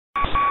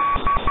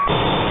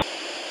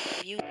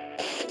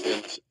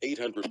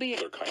800 the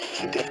other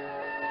kind.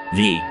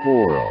 The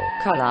Oral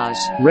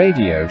Collage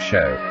Radio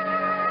Show.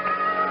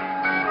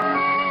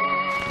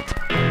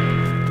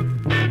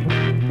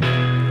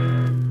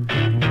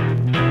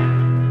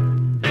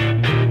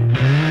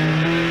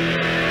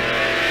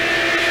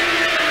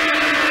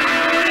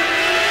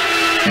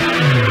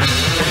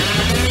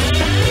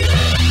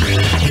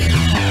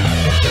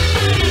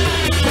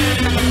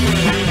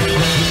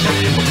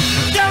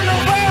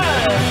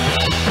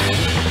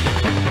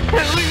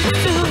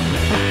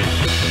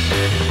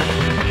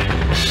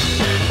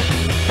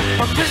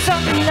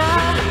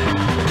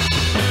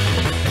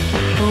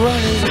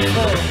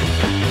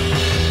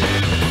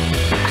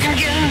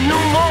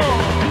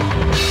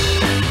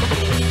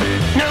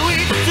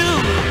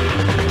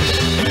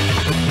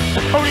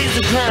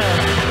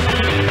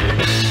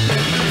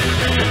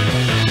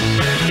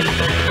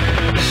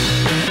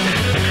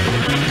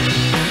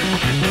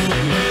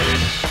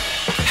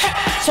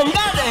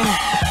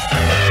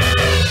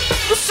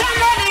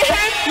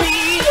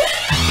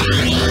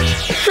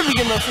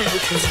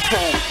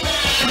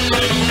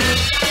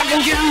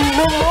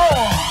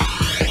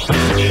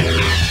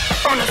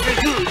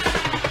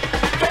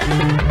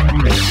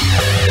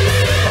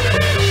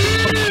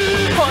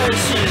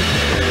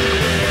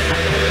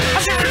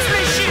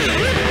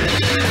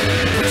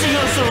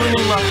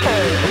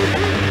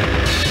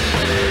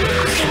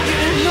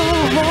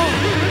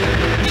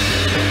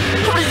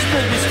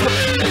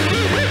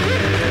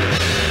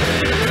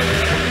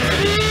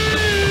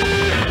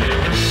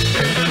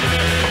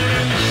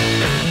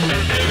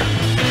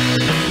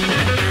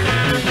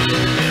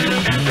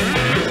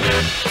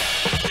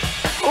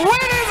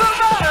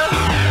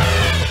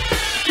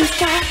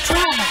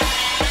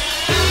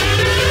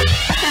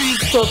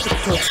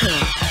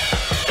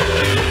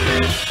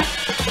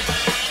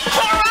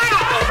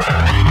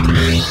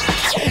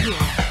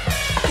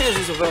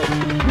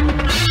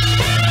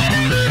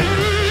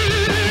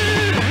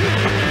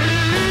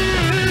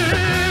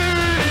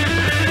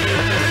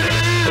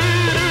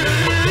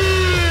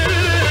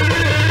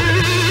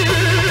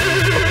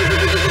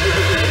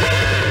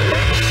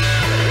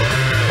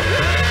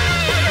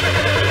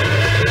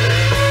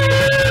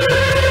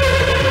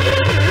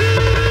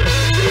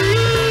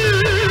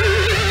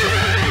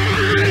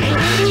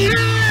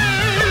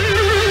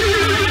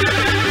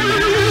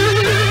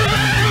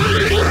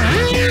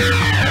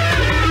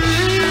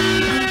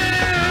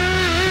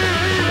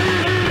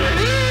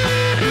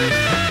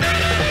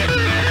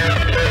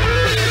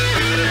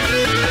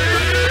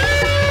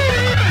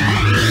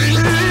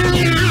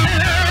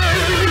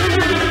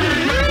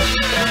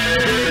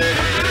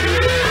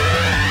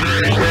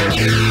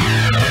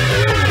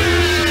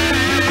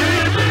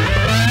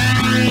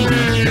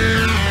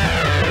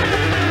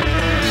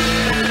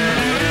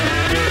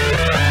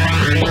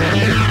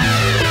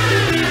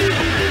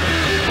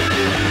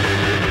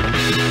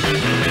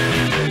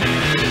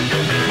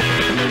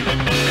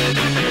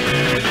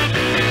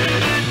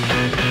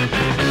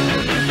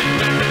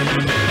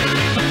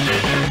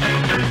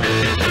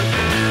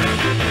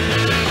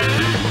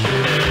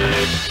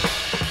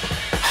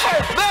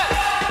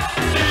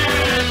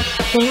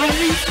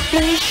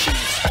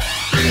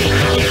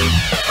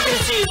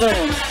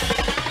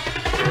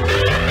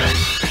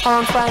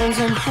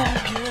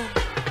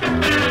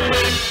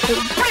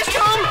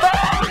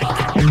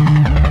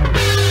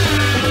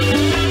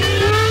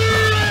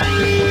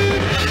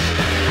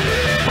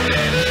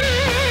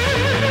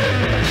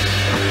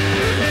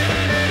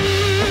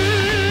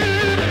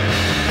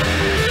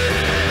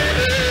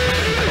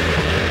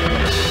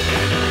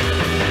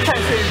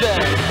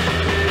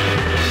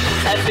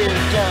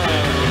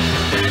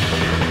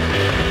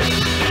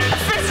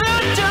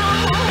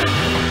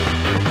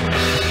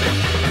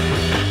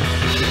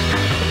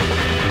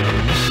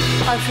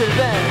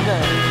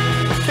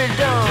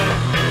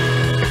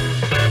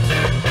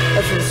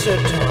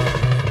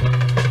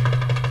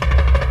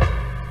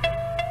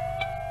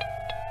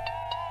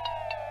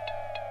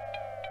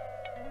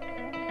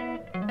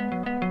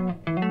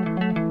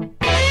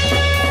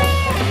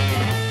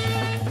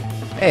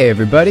 Hey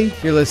everybody,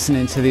 you're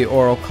listening to the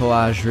Oral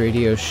Collage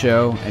Radio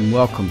Show, and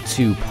welcome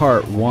to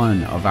part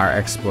one of our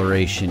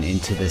exploration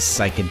into the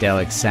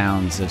psychedelic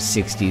sounds of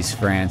 60s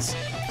France,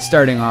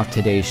 starting off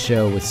today's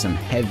show with some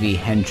heavy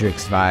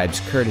Hendrix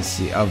vibes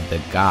courtesy of the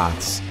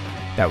Goths.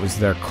 That was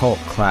their cult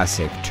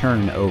classic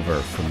Turn Over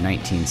from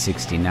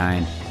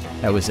 1969.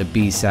 That was a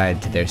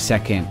B-side to their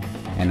second,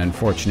 and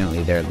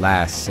unfortunately their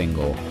last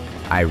single,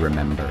 I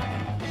Remember.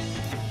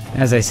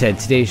 As I said,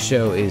 today's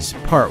show is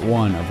part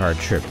one of our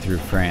trip through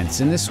France,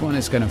 and this one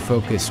is going to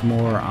focus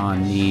more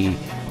on the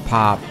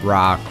pop,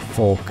 rock,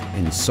 folk,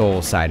 and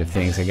soul side of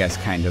things. I guess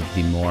kind of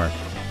the more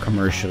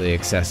commercially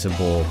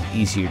accessible,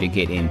 easier to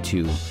get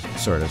into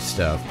sort of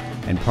stuff.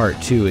 And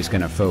part two is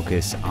going to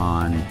focus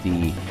on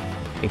the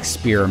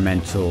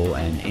experimental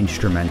and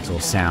instrumental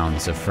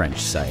sounds of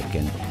French psych.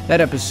 And that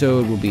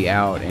episode will be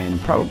out in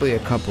probably a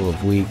couple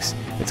of weeks.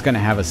 It's going to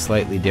have a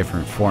slightly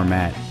different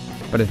format,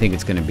 but I think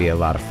it's going to be a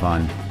lot of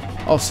fun.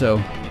 Also,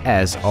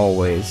 As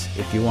always,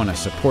 if you want to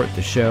support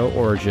the show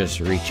or just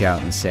reach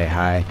out and say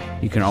hi,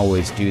 you can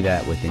always do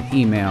that with an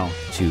email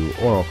to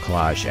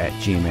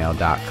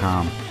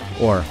oralcollage@gmail.com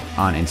or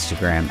on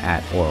Instagram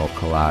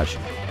 @oralcollage.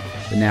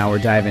 But now we're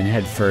diving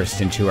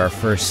headfirst into our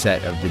first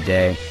set of the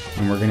day,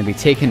 and we're going to be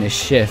taking a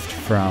shift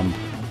from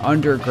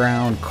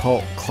underground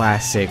cult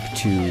classic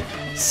to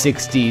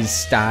 60s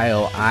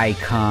style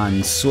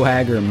icon,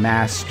 swagger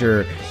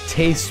master,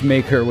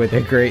 tastemaker with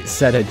a great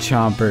set of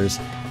chompers.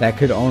 That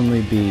could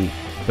only be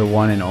the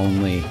one and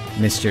only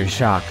Mr.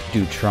 Jacques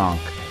Dutronc.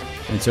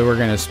 And so we're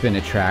going to spin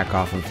a track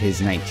off of his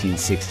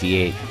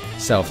 1968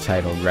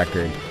 self-titled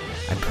record.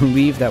 I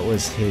believe that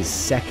was his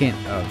second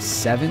of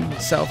 7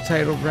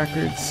 self-titled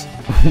records,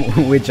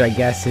 which I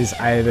guess is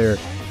either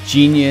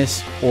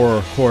genius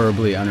or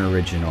horribly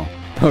unoriginal.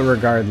 But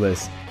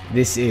regardless,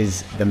 this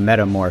is the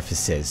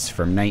Metamorphoses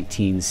from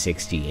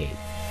 1968.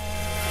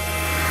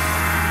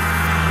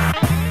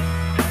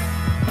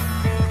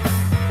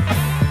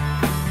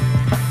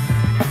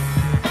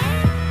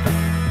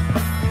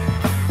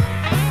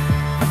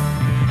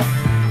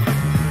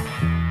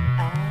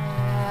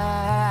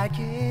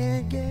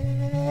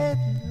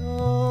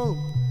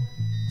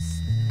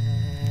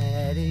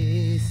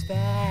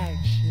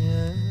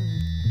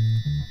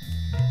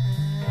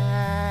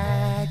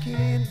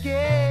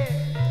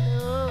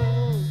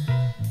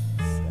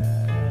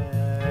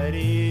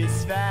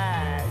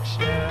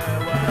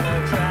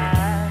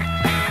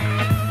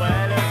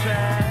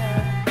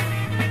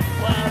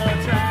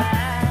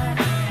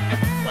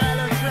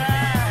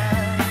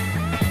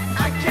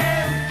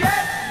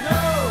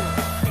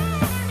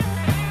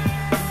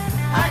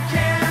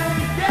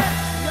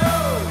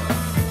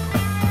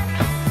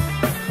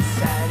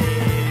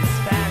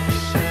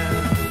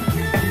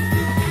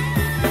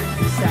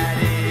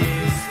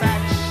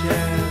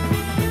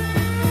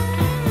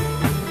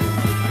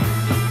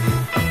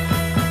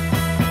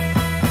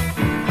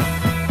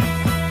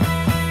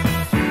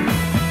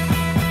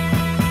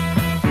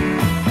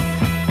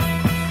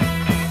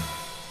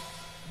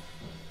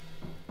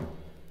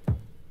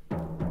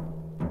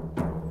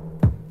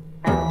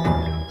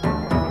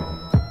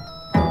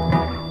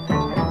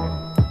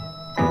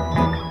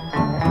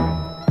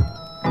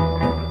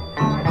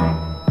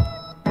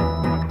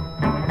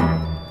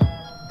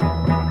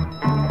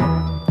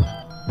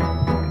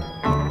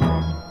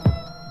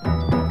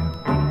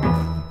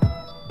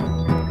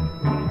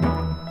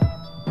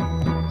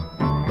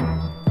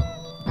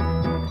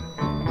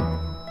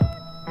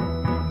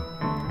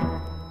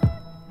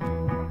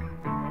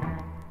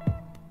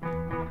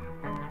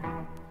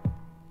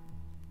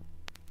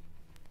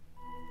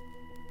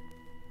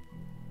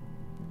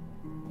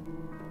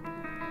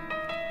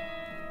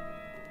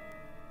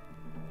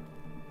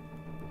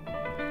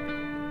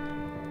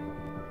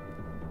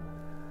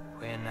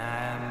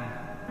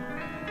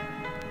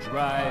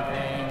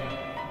 Driving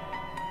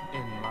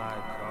in my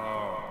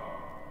car,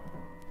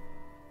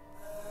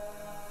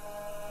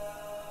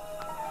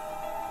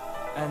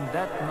 and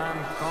that man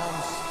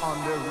comes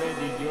on the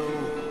radio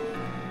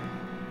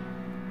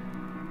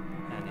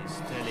and is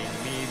telling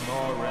me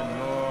more and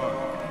more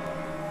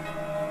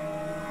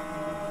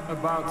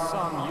about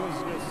some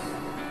useless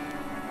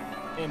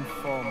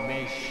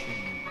information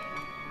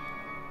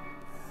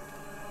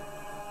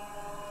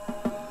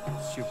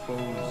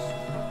supposed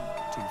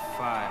to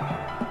fire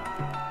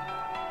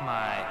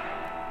my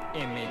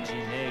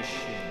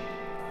imagination.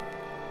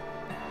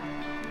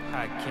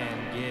 I can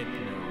get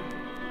no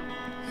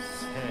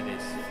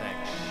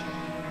satisfaction.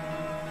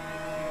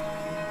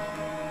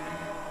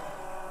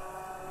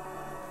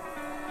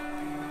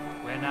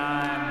 When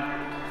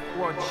I'm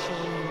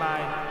watching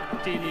my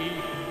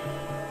TV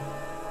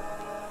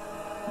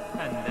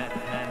and that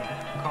man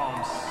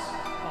comes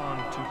on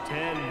to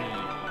tell me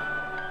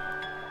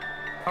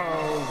how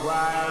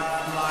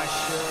white my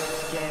shirt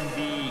can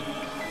be,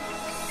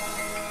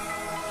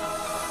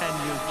 and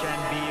you can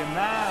be a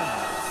man,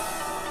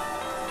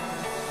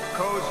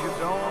 'cause you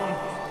don't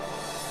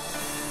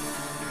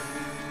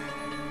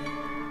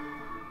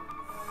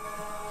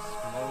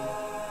smoke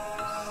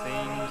the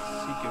same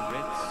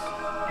cigarettes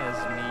as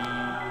me.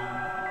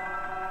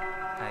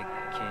 I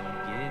can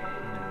get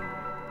no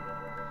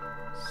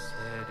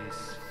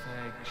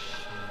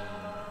satisfaction.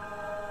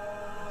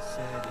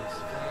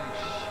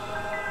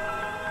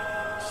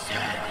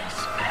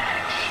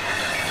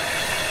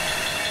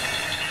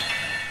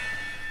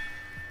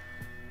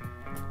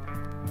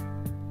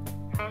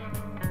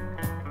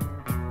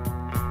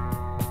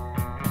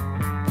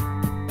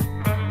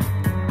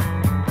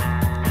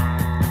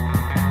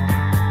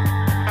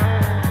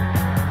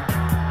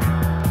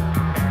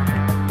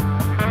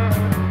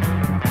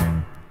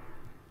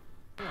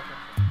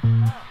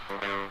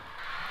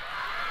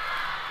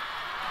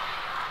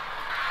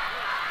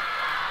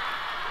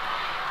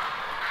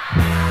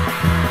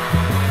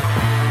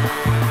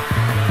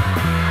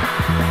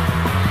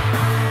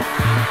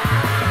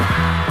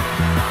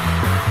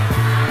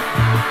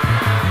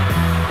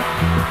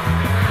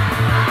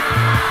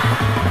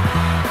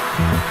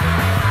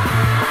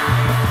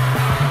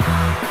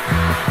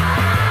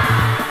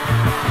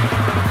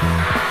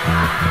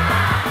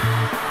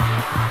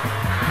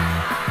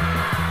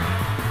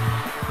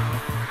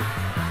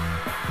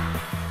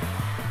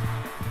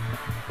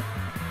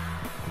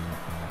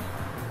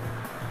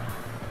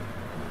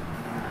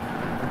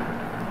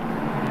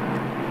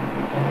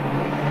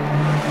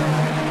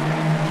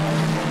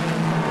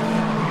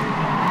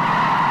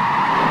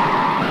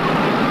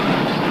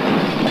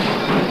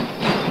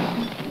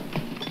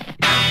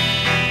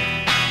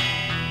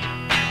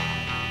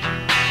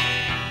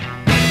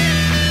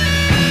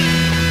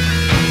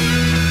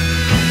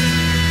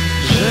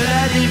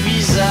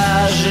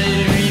 visage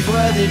et lui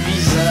voit des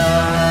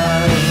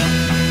visages.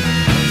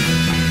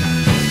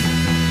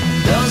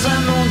 Dans un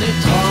monde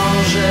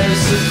étrange, elle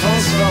se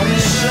transforme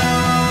et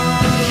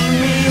change.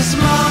 Miss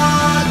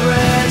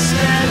Margaret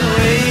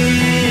Stanley.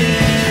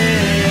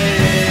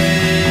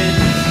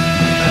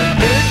 Un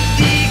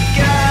petit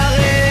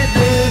carré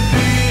de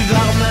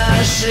buvard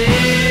mâché.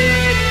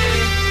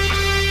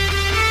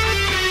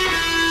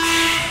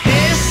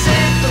 Et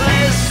ses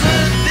traits se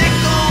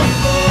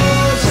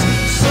décomposent,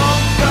 son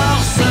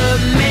corps se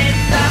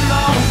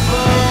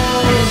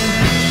métamorphose.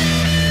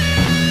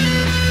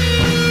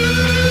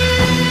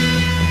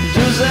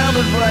 12 heures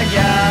de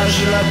voyage,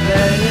 la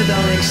baigne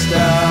dans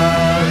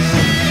l'extase.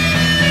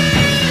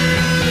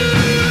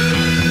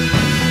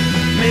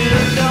 Mais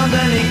le temps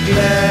d'un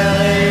éclair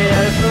et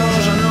elle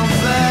plonge en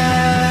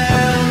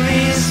enfer.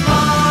 Miss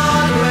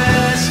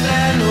Margaret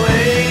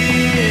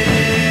Stanway,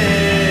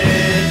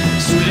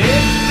 sous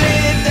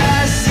l'effet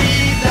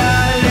d'acide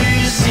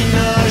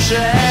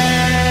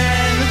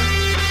hallucinogène.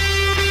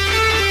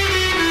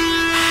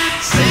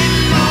 Ses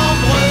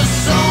membres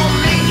sont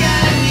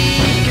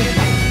mécaniques,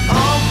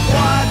 en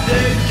proie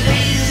de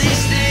crise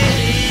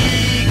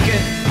hystérique.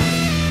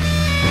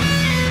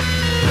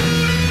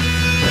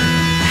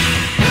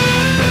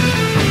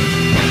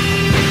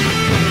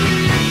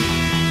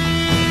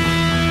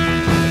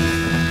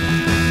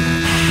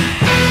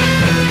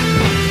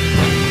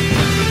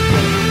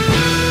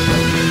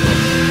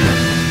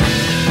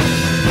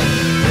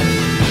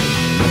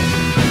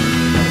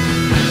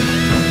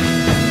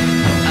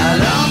 À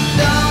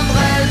l'entendre,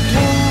 elle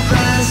trouve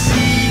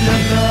ainsi le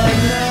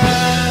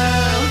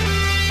bonheur.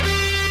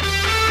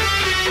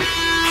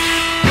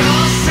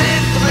 Quand ses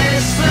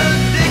traits se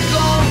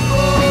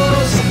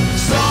décomposent,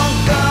 son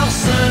corps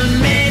se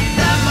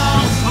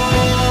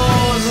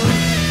métamorphose.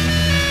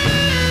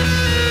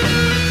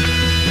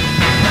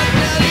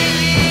 Docteur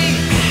Lily,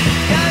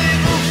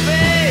 qu'avez-vous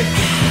fait?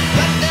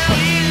 Docteur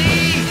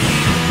Lily,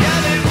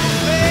 qu'avez-vous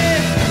fait?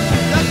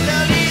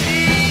 Docteur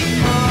Lily,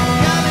 qu'avez-vous fait?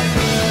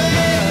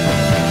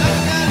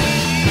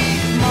 Docteur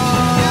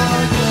Lily,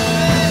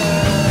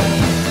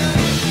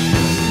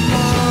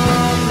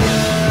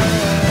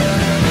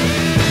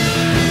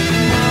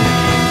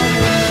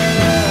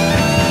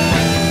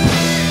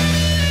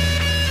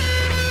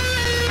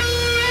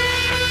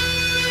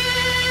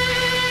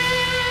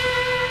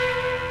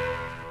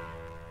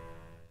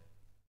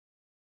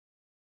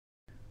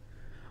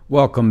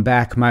 Welcome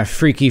back, my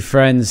freaky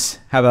friends.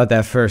 How about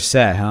that first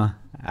set, huh?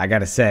 I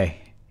gotta say,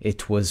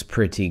 it was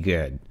pretty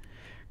good.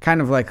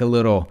 Kind of like a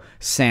little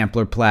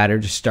sampler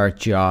platter to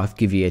start you off,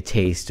 give you a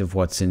taste of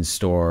what's in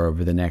store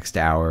over the next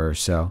hour or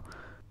so.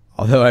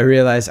 Although I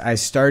realize I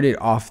started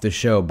off the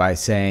show by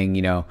saying,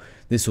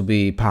 this will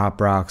be pop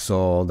rock,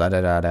 soul,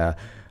 da-da-da-da.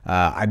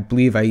 I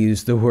believe I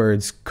used the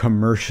words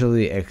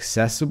commercially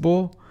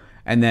accessible,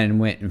 and then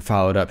went and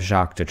followed up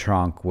Jacques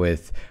Dutronc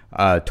with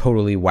a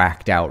totally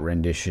whacked out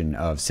rendition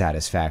of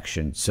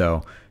Satisfaction.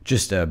 So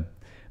just a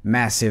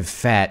massive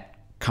fat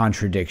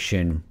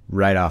contradiction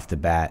right off the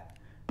bat.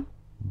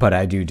 But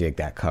I do dig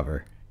that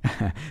cover.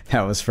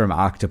 That was from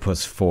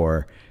Octopus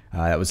 4.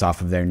 That was off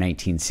of their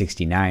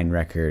 1969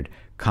 record,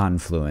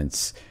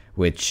 Confluence,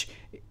 which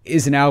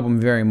is an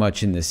album very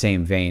much in the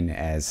same vein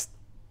as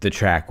the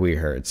track we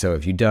heard. So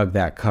if you dug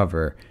that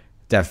cover,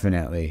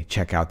 definitely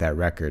check out that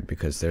record,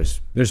 because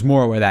there's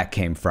more where that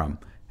came from,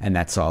 and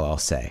that's all I'll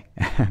say.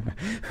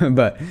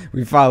 But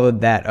we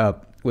followed that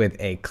up with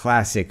a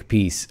classic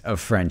piece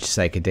of French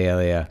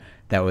psychedelia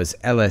that was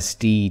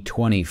LSD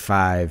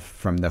 25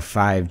 from the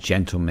Five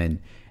Gentlemen,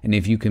 and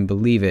if you can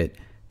believe it,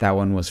 that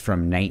one was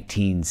from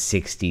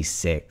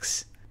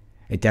 1966.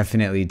 It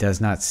definitely does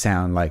not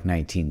sound like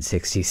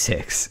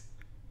 1966.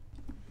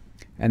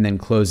 And then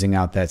closing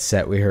out that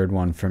set, we heard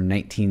one from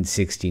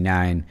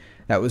 1969.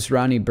 That was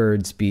Ronnie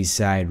Bird's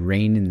B-side,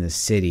 Rain in the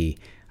City.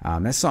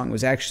 That song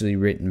was actually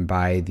written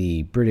by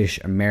the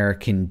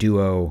British-American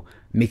duo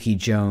Micky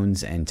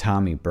Jones and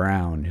Tommy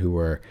Brown, who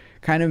were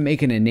kind of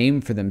making a name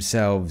for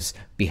themselves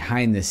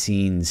behind the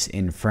scenes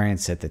in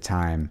France at the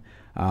time,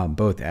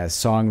 both as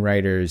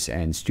songwriters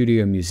and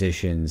studio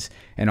musicians,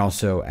 and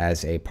also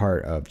as a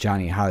part of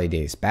Johnny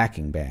Holliday's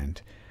backing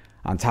band.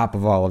 On top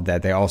of all of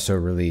that, they also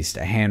released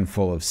a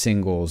handful of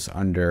singles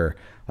under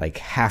like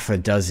half a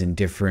dozen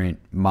different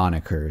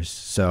monikers.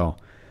 So,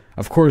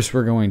 of course,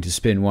 we're going to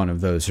spin one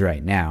of those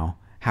right now.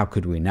 How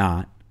could we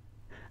not?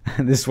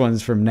 This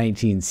one's from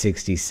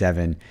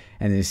 1967,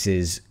 and this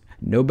is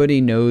Nobody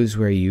Knows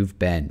Where You've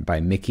Been by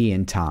Micky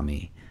and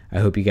Tommy. I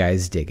hope you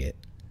guys dig it.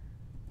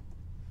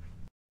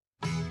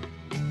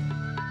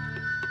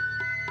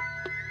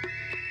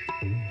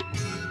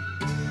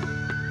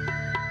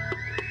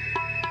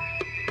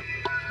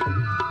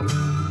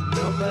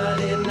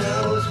 Nobody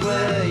knows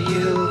where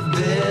you've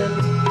been.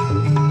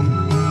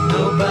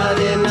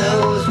 Nobody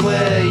knows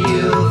where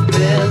you've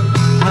been,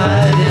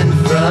 hiding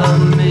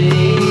from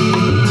me,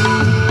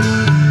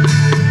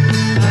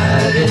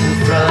 hiding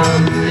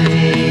from me.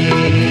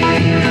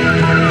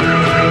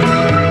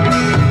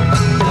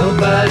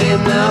 Nobody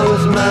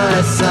knows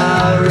my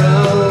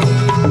sorrow.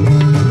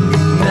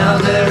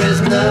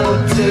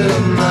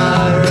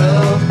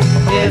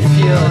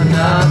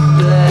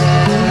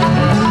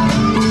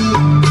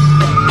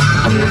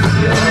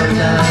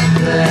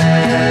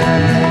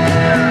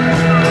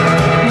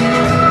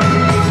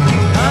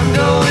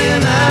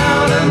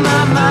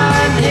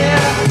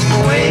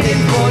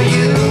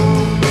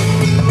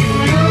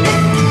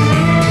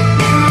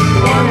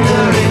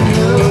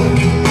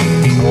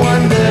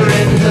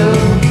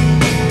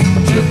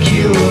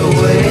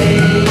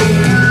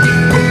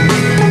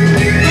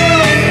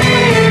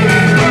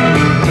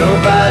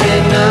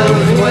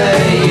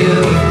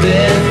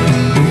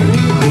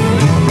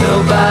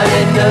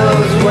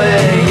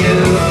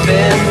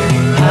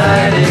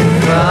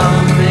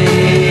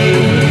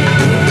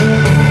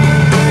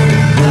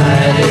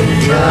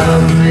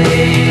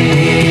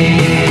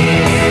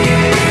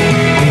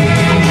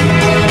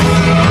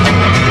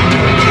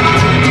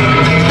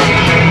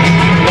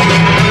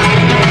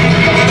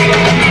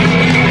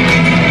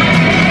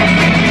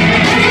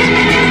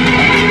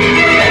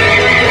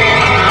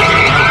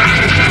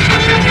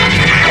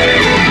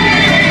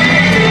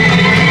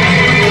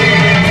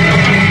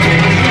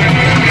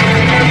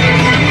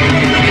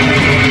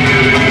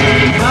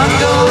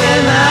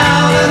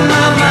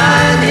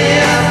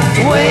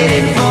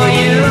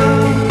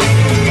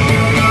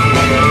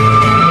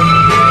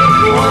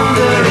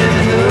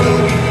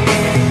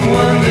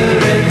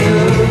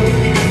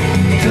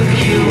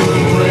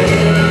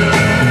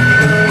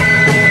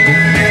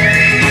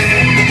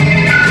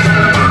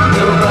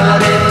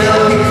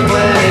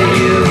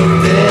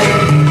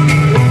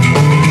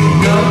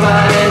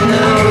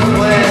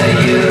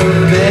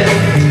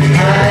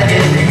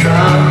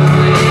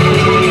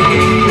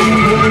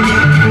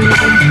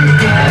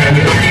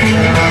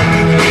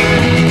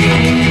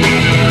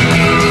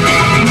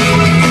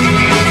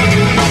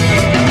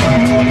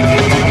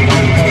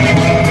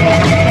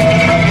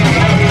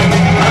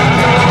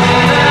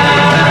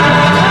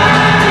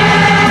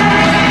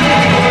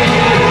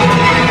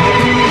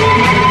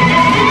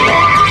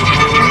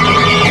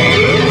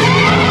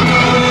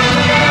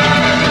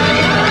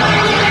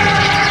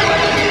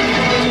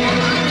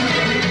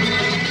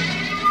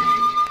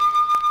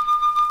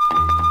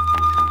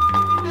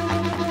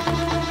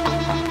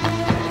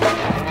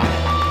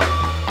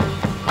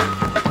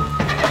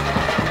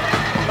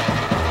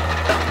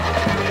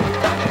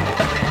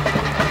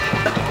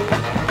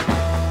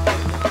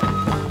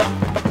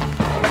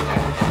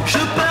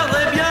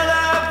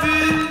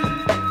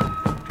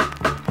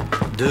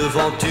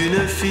 devant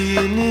une fille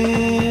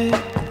nue.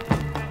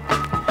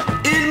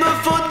 Il me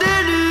faut des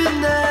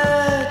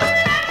lunettes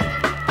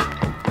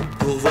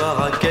pour voir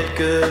à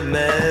quelques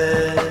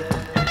mètres.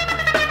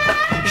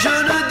 Je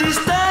ne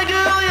distingue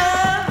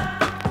rien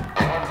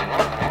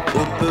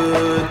au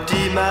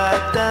petit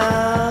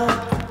matin.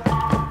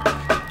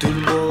 Tout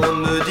le monde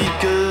me dit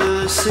que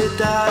c'est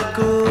à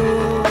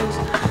cause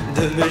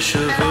de mes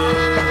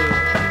cheveux.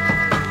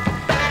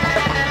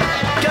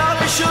 Car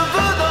les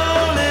cheveux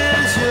dans les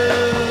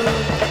yeux,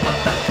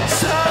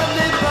 ça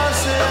n'est pas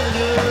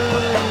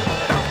sérieux.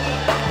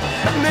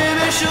 Mais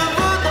mes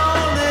cheveux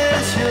dans les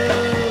yeux,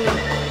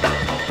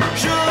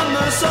 je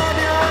me sens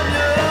bien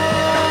mieux.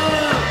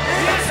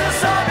 Il se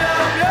sent bien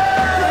mieux.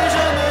 Et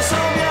je me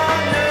sens bien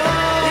mieux.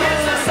 Il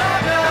se sent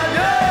bien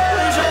mieux.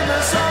 Et je me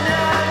sens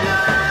bien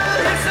mieux.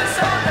 Il se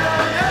sent bien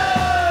mieux.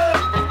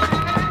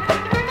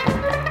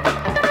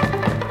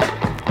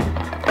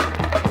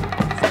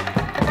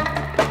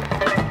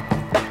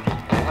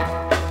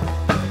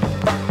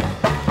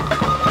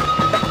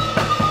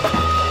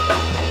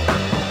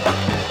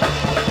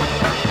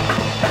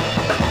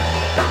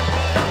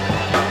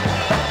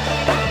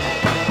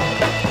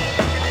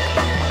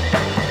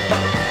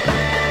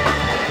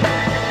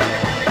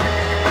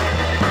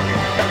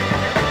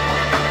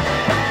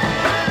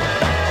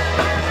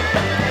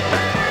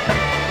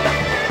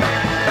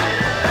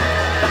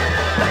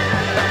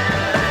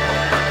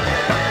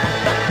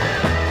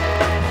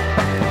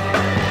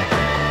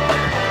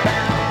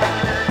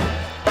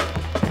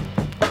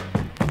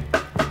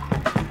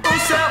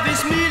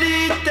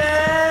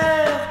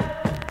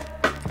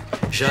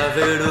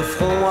 J'avais le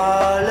front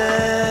à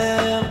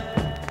l'air,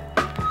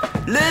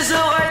 les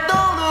oreilles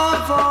dans le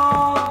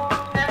vent,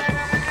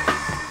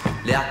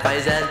 l'air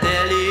très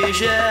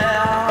intelligent.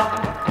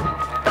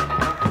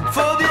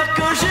 Faut dire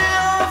que j'ai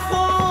un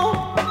front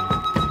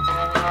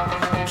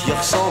qui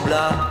ressemble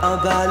à un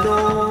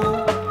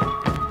ballon,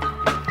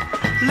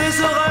 les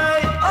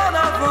oreilles en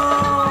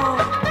avant,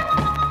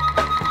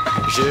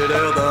 j'ai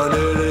l'air d'un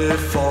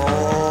éléphant.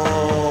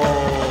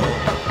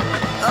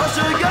 Ah,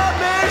 je garde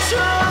mes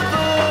cheveux,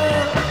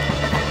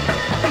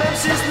 même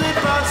si ce n'est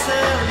pas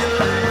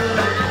sérieux.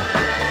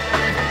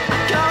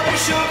 Car les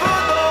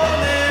cheveux dans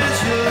les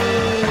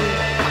yeux,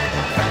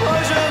 moi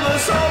je me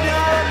sens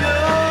bien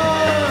mieux.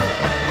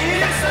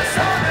 Il se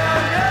sent bien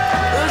mieux.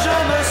 Je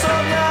me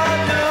sens bien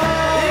mieux.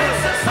 Il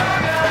se sent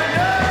bien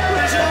mieux.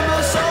 Oui, je me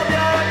sens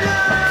bien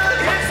mieux.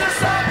 Il se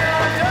sent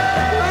bien mieux.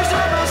 Oui,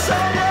 je me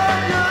sens bien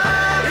mieux.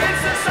 Il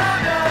se sent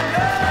bien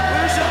mieux.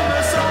 Oui, je me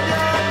sens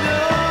bien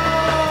mieux.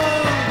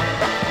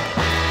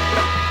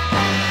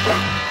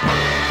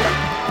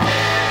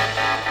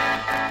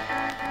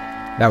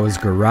 That was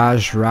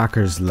Garage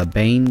Rockers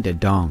Bain,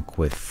 Didonc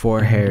with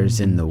Four Hairs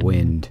in the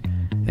Wind.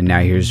 And now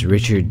here's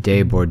Richard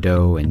de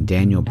Bordeaux and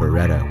Daniel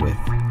Beretta with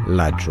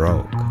La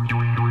Drogue.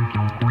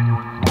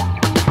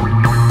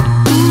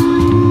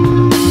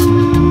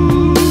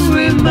 Où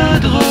est ma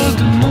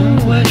drogue,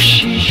 mon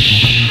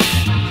hashish?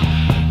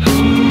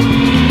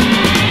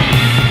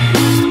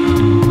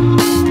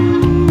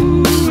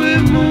 Où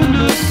est mon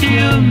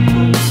opium,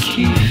 mon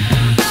kiff?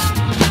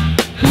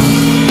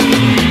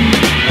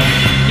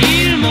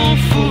 Il m'en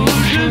faut,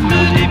 je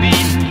me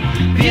débine,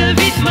 viens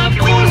vite ma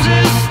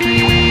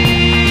Proserpine.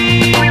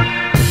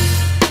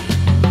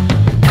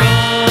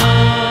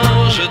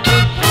 Quand je te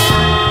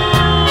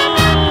prends,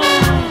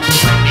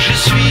 je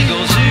suis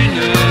dans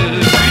une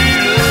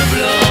bulle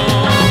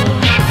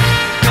blanche.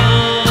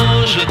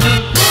 Quand je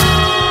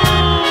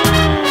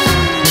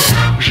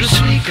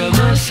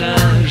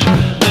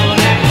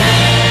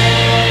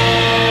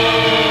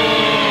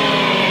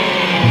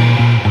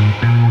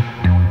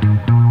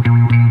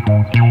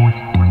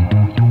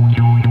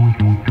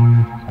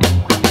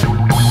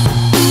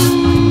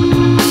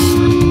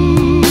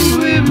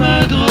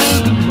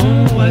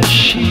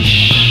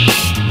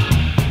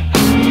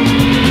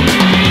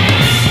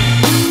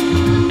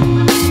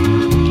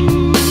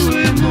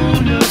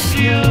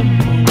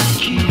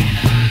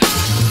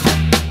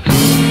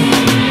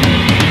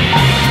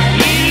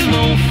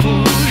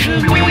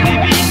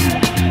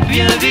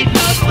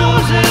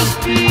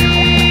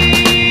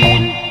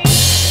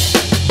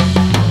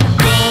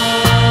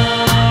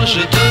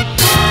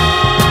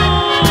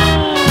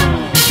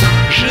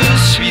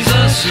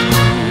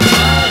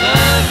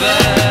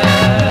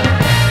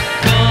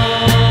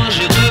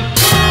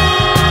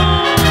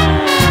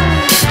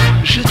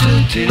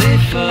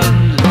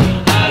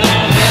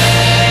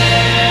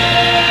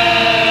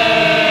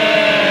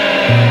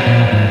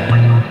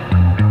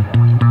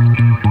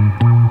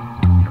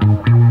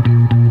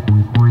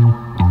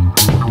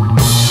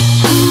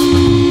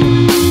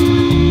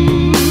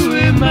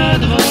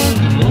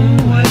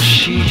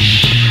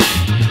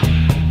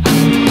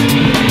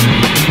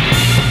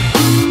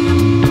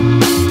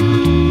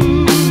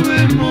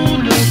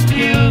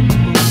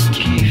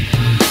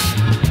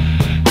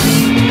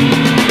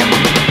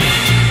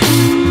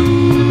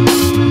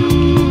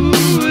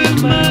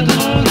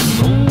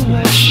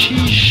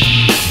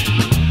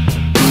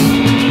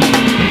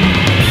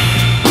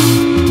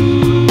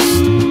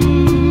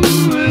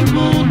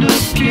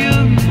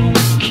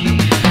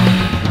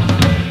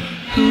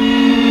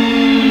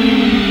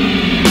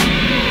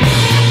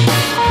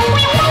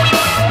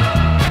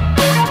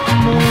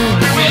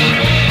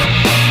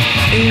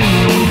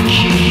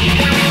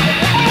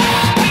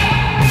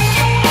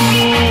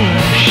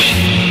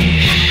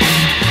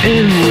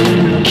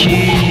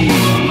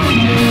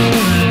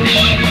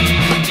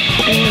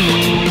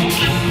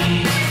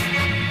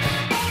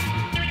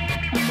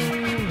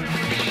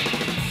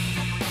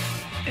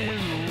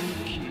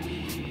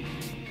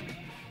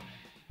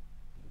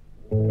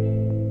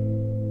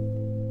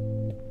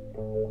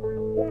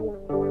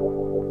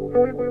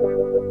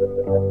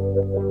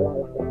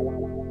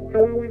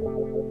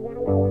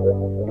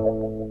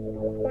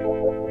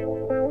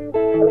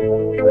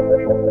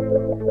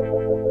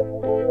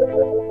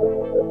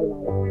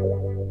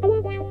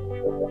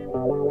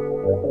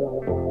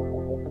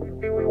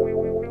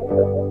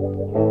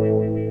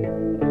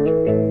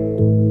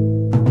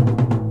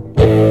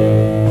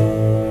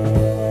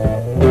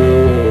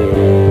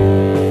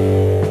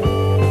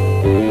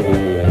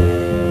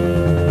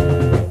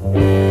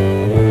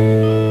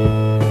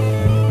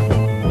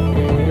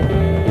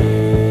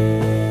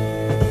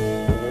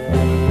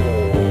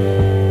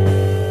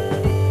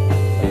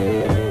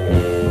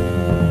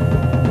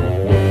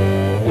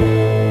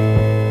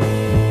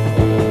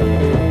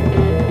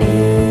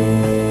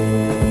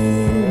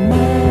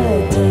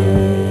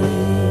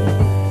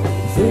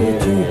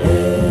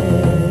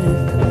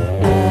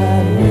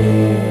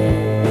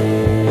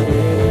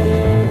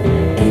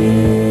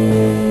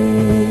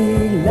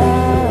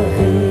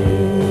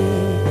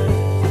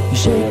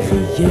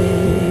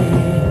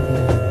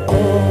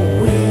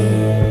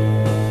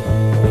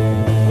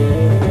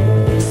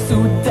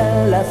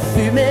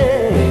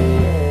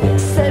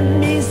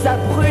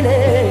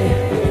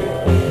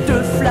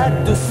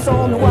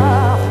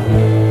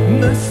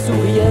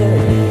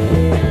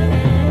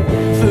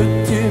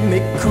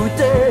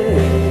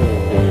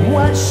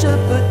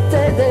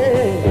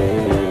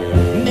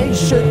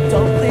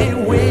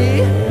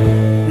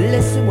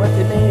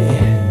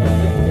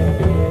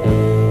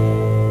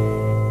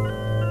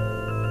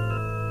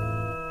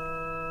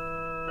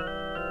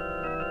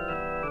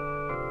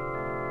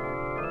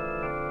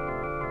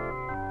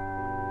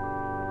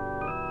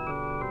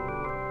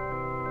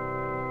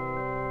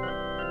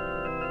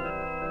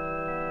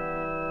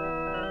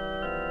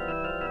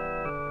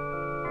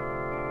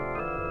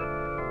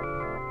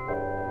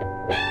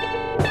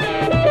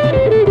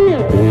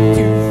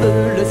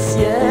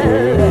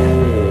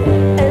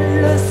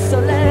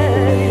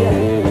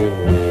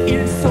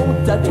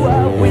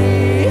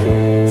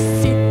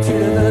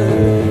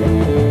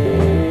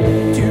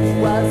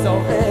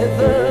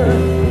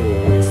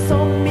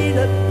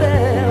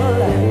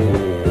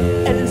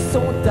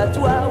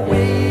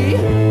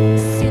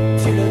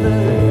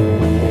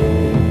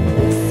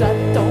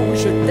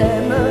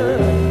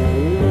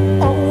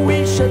t'aime, oh oui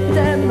je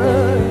t'aime,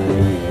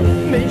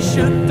 mais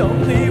je t'en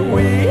prie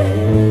oui,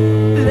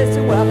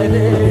 laisse-moi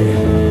rêver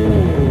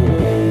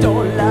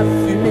dans la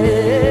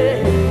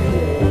fumée,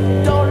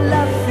 dans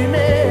la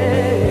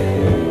fumée,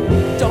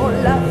 dans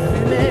la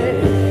fumée,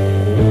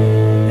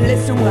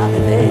 laisse-moi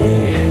rêver.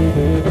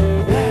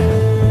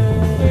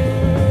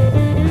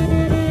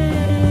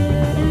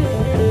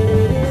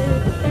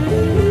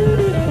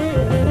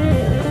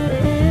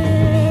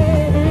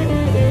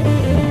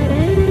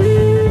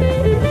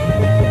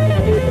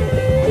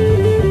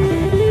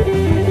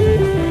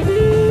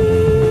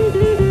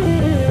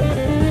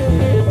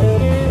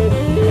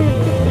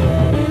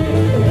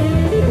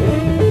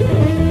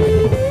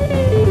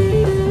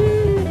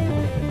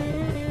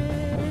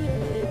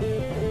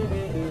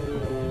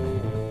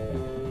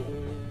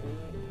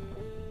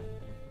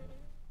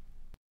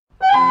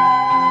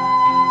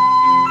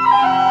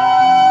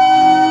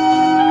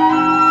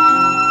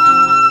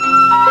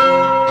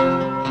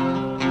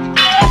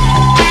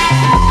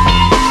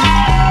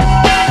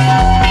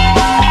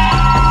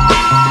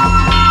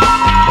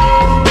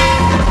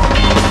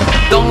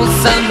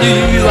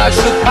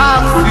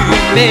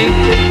 Parfumés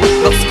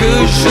lorsque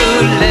je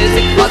les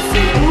ai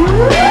croisés,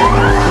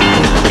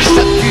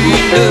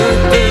 chacune de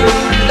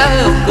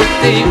leur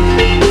côté,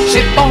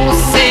 j'ai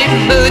pensé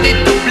me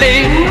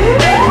dédoubler.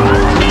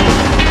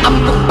 À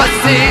mon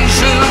passé,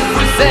 je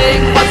vous ai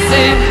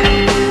croisé,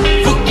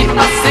 vous qui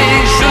passez,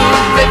 je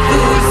vais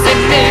vous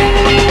aimer.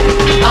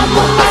 À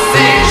mon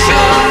passé,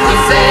 je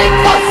vous ai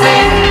croisé,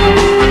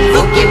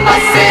 vous qui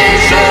passez,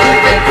 je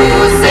vais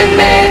vous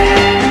aimer.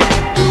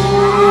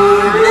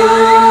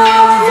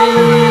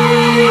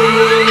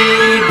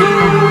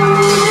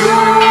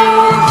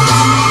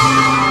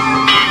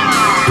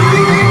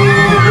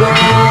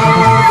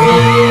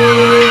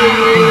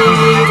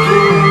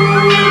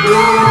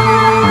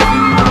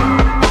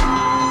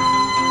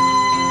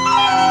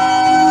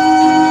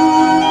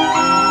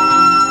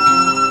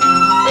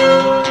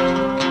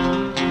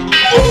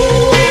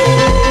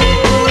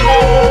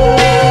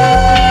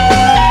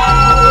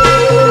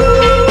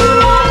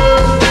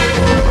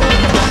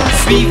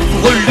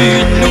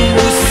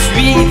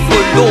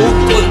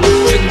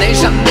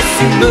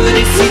 Me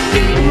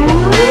décider,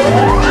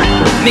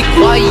 mais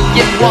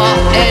croyez-moi,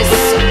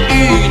 est-ce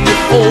une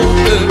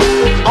faute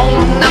en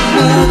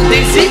amour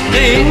des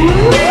idées?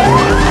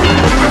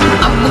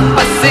 À mon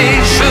passé,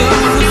 je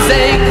vous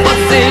ai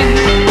croisé,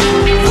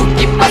 vous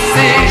qui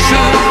passez,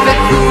 je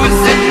vais vous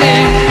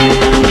aimer.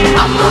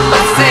 À mon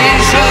passé,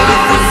 je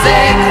vous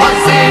ai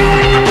croisé,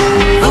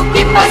 vous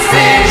qui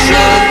passez,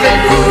 je vais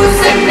vous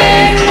aimer.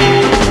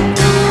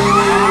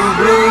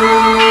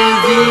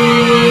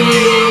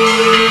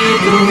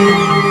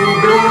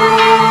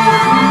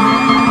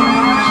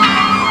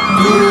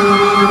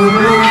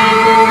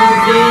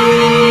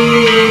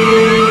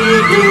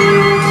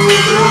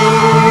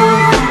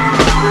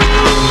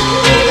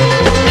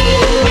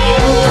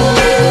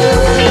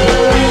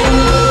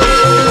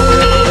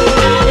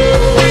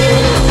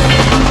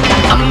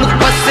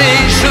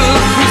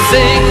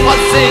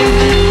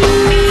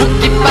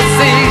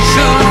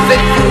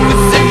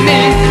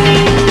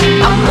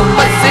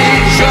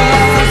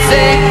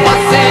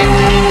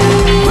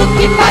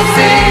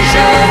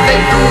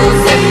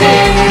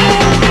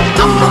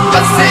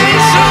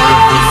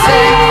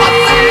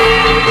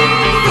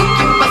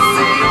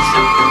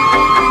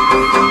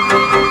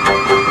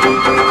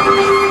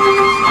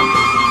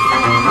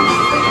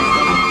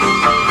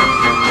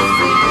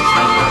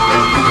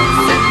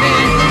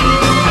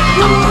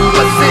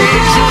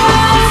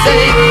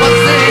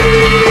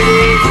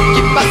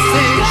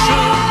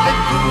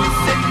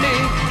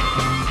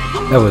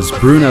 That was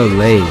Bruno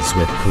Lays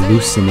with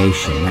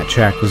Hallucination. That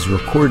track was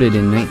recorded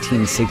in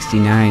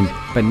 1969,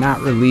 but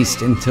not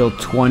released until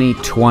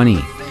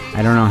 2020.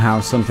 I don't know how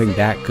something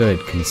that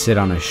good can sit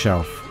on a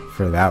shelf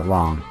for that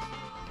long.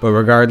 But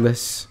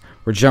regardless,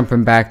 we're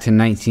jumping back to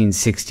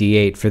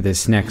 1968 for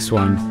this next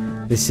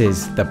one. This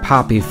is the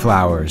Poppy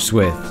Flowers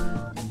with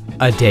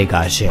A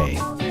Dégagé.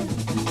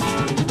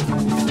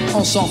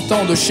 En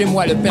sortant de chez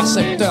moi, le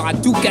percepteur a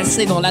tout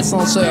cassé dans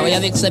l'ascenseur. Et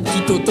avec sa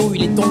petite auto,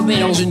 il est tombé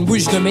dans une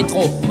bouche de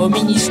métro. Au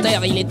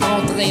ministère, il est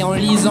entré en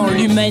lisant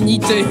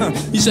l'humanité.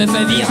 Il s'est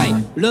fait virer.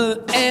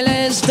 Le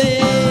LSD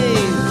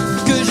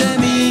que j'ai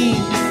mis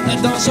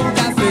dans son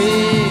café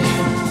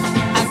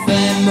a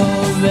fait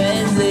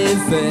mauvais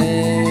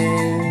effet,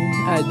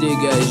 a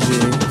dégagé.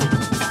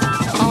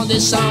 En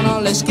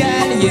descendant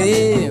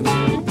l'escalier,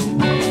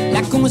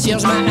 la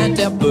concierge m'a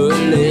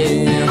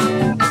interpellé.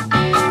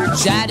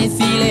 J'ai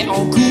défilé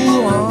en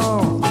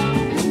courant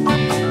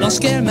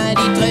lorsqu'elle m'a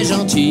dit très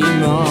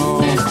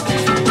gentiment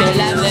qu'elle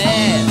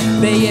avait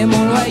payé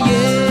mon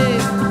loyer.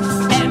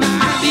 Elle m'a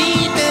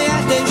invité à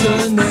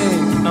déjeuner,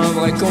 un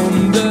vrai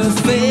conte de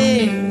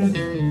fées.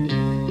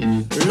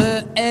 Le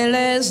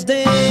LSD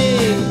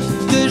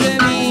que j'ai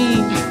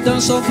mis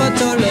dans son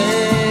potolet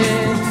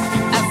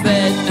a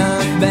fait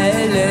un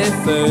bel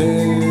effet,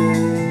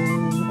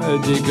 a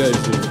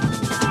dégagé.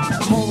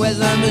 Mon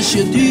voisin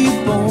Monsieur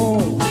Dupont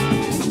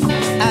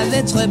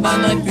avait très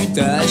bonne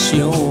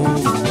réputation.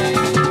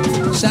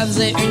 Ça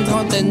faisait une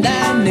trentaine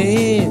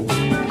d'années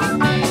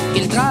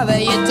qu'il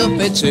travaillait au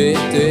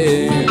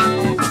PCT.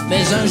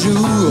 Mais un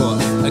jour,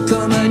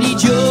 comme un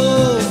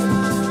idiot,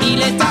 il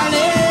est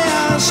allé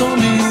à son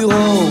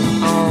bureau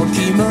en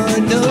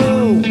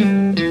kimono.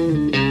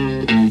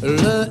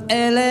 Le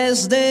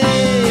LSD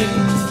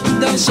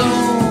dans son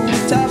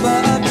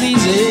tabac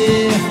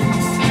brisé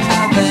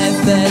avait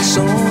fait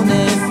son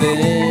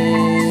effet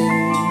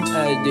à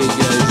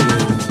dégager.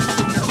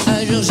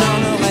 Un jour j'en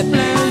aurai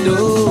plein le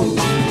dos,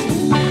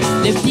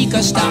 des petits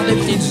costards, des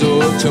petites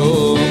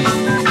autos,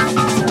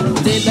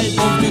 des belles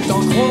pompes tout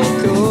en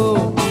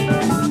croco,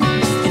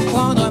 et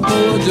prendre un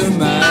pot de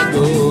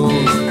magot.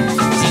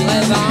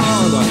 J'irai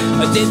vendre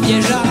des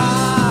pièges à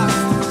rats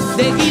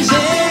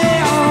déguisés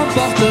en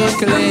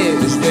porte-clés,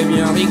 je vais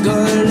bien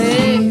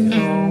rigoler.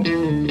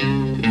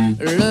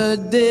 Le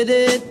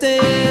DDT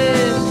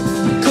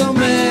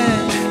commet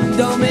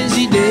dans mes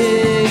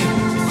idées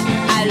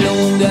à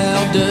longueur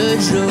de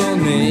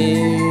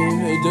journée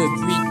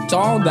depuis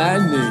tant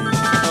d'années.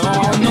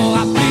 On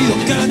n'aura plus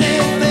aucun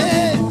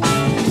effet.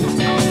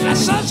 La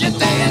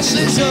société et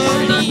ses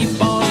jolies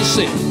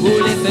pensées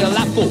voulaient faire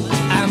la peau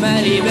à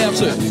ma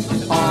liberté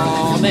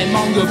en mes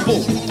manques de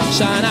peau.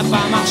 Ça n'a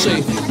pas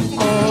marché.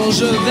 Oh,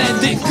 je vais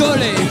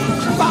décoller,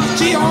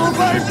 partir en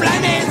vol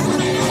plané.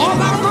 On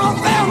va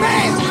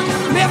m'enfermer,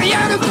 mais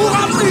rien ne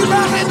pourra plus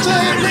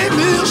m'arrêter. Les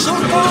murs sont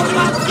en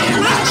papier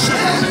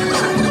mâché.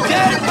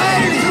 Quelle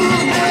belle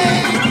journée,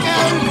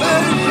 quelle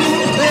belle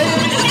journée,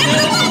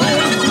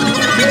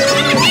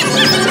 quelle belle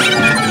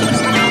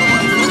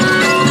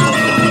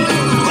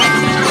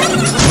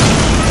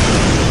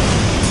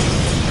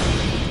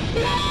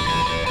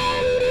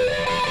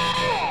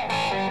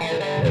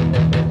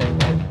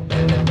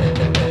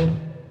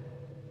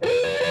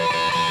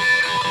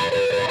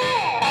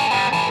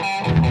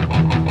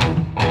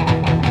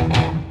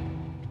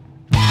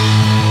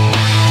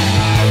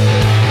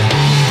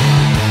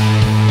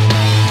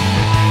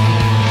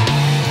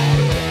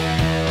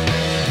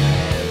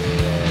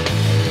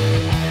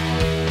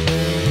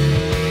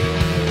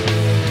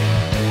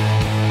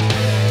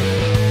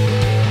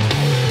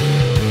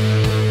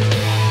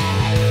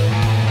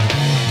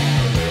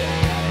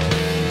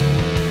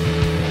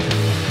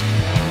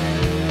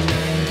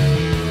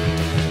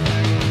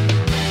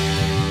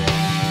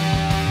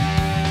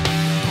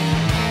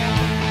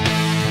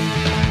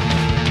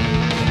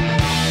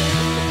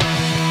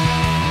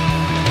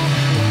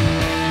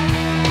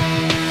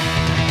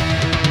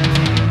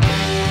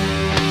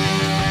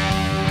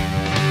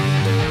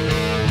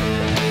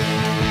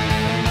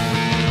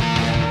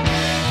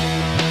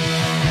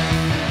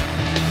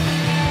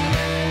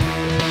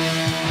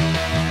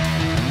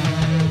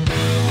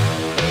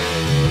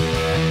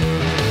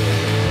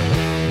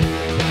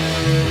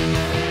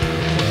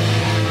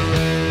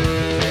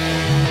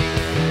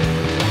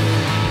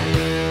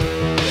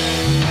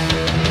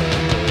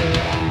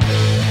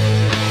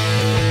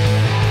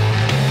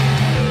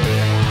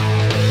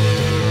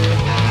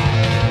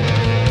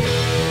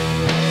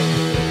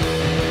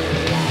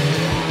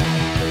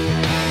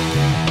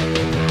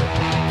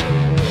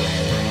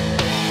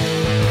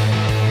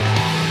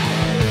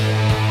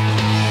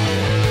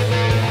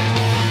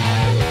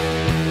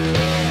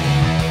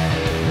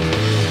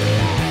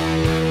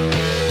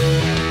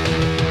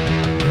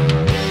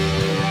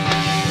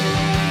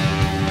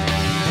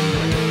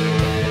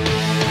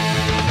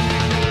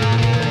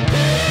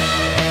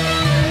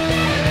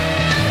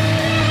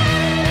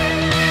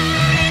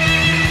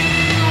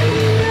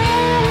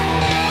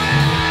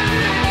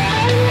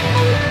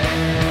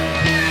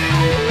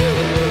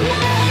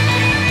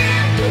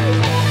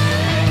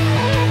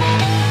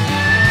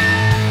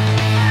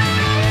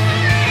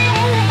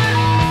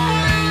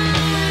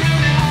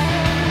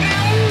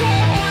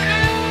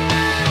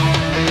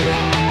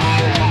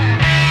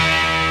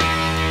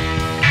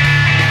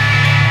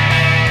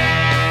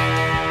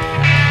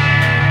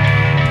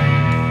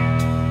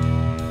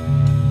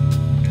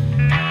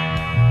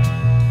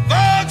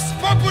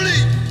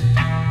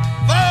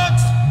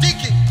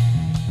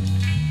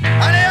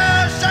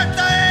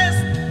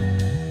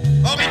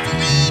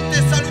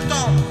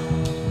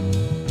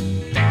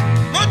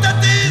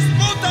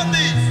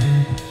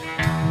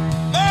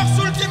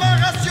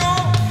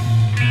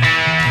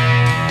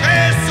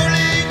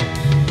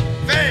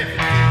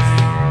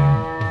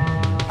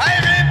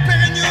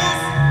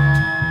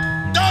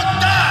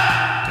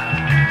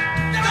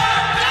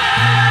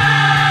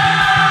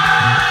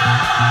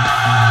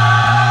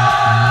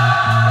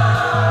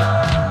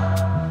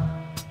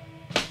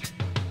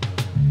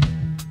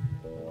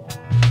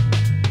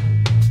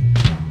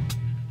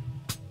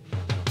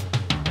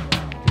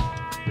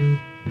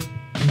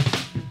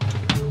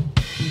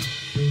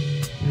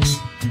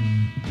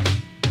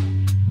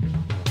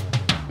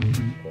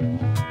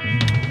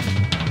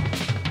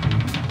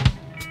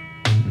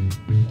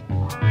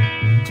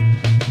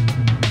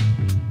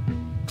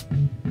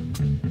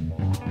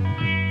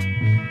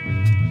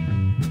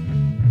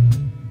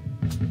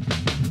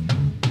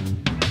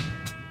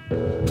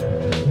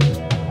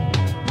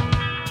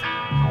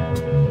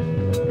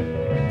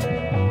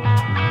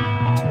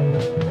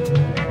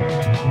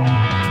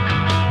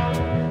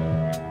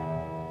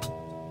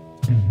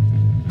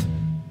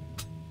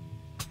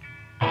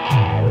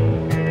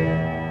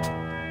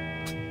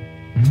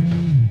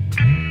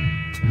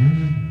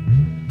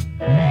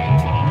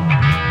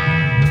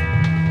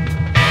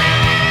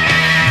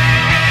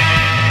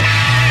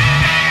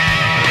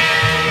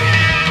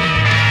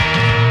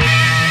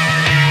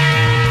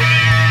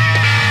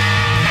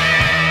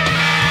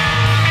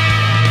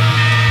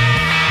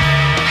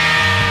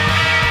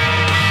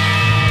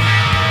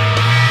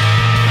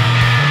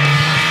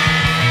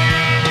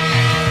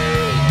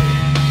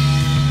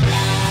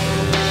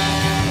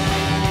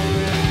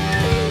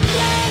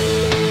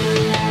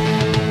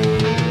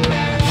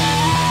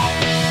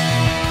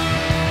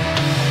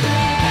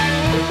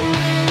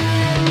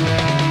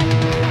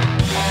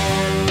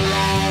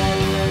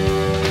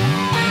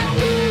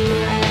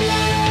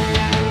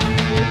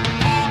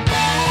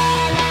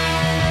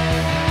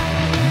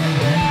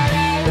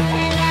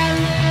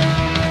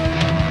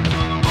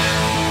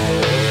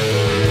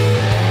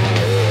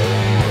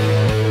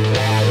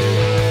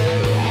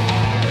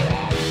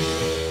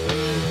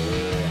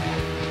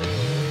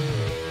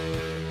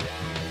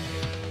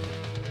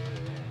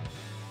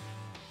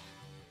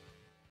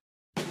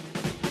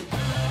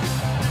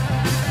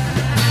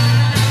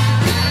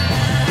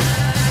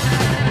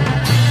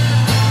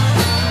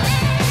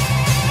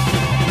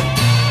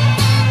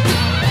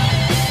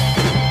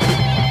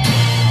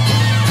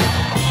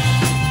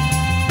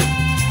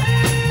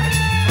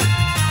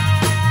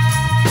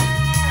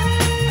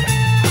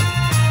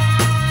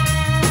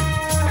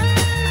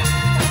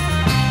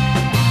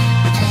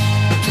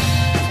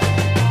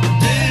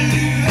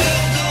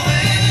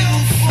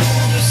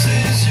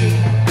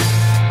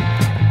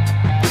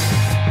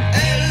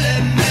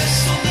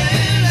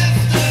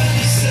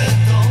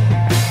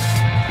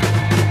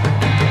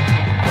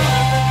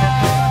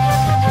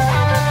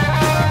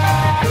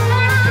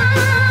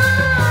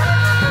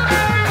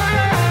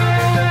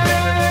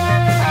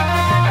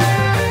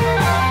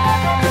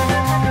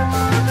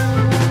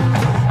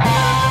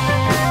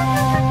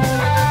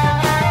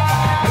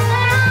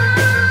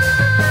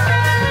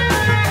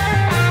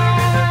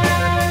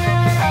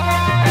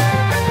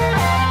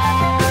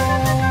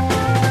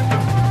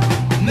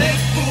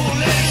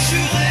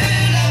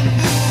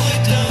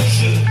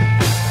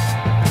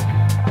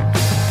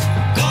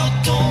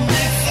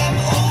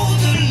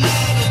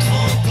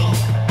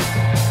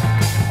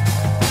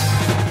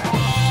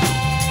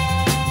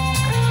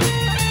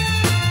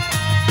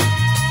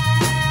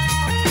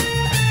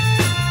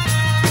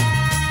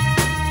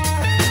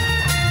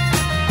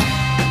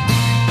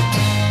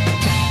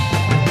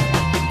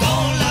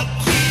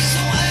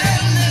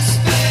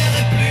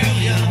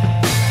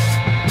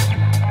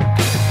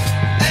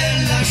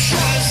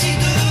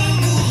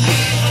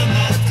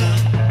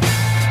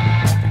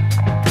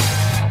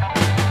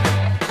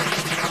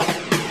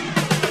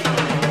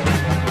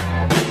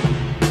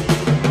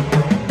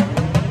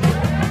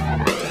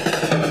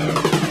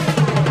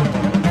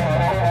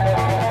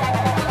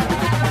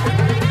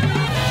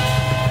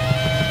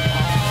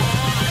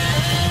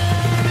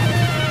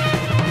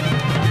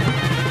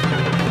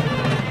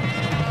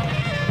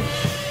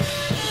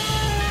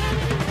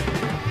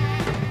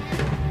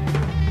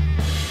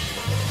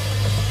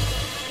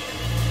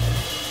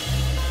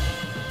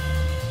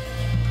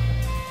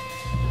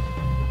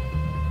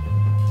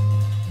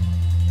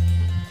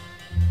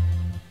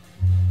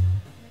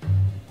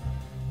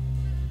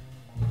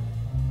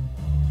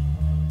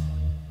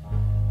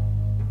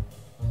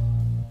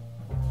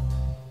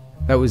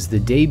That was the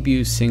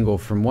debut single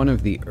from one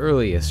of the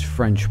earliest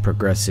French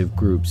progressive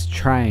groups,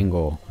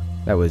 Triangle.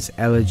 That was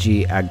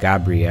Elegie à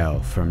Gabriel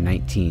from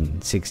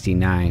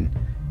 1969.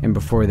 And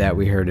before that,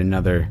 we heard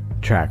another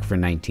track for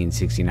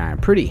 1969. A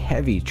pretty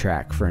heavy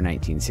track for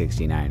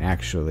 1969,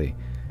 actually.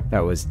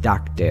 That was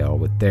Docdale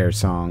with their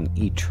song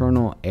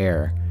Eternal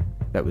Air.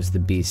 That was the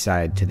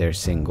B-side to their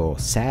single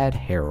Sad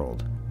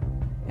Herald.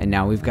 And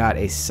now we've got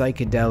a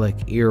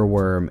psychedelic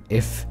earworm,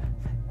 if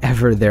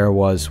ever there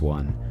was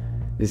one.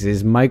 This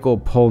is Michael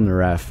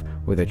Polnareff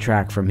with a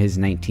track from his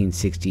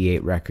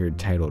 1968 record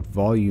titled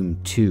Volume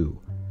 2.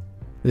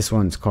 This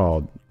one's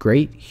called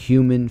Great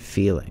Human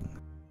Feeling.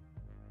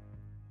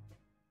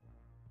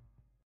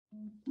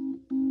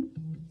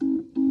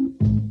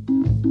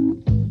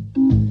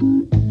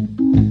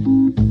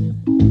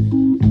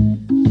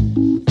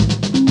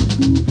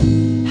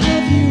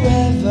 Have you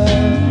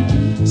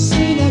ever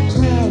seen a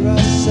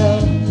carousel?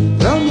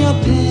 Thrown your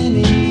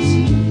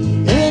pennies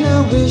in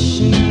a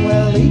wishing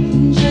well,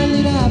 eating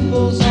jellied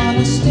apples on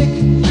a stick.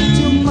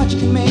 Too much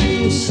can make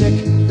you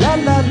sick. La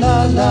la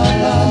la la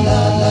la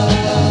la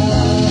la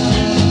la.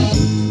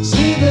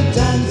 See the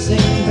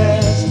dancing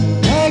bears,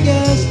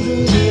 tigers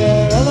through the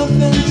air,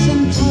 elephants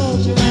and tall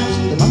giraffes.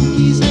 The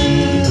monkeys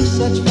have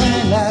such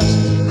funny laughs.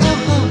 Ha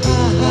ha ha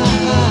ha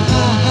ha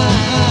ha ha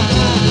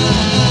ha.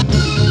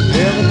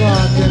 Hear the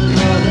doctor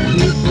calling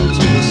people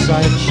to the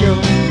sideshow.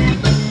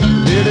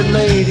 Bearded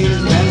ladies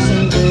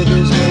dancing,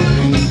 babies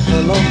waving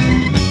hello.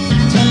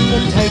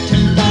 Temper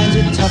Titan finds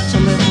it tough to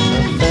lift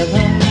a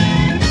feather.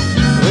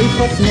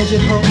 3-foot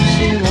midget hopes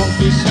he won't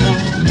be strong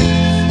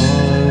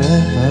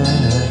forever.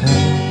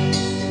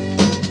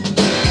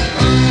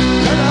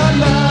 La la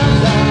la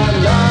la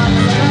la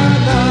la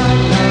la la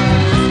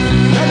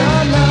la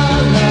la la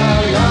la la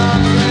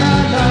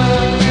la.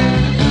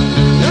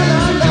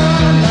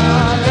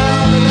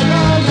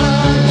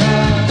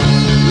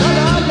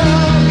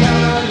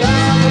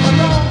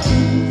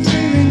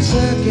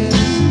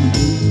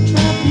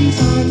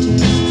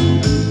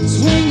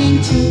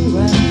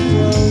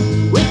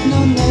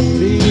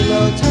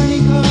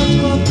 Turning cards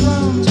while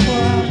clowns pour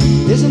out.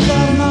 Isn't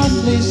that an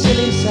awfully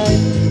silly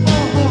sight? Ho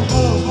ho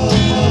ho ho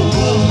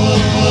ho ho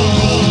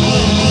ho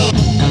ho.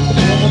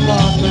 Never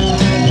bothered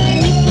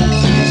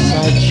to the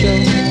sideshow.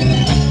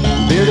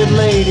 Bearded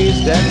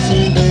ladies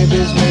dancing,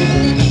 babies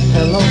waving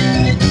hello.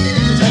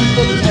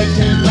 10-foot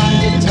Titan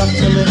finds it tough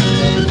to lift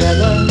a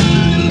feather.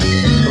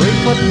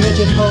 3-foot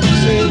midget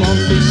hopes he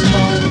won't be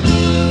strong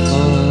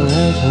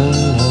forever.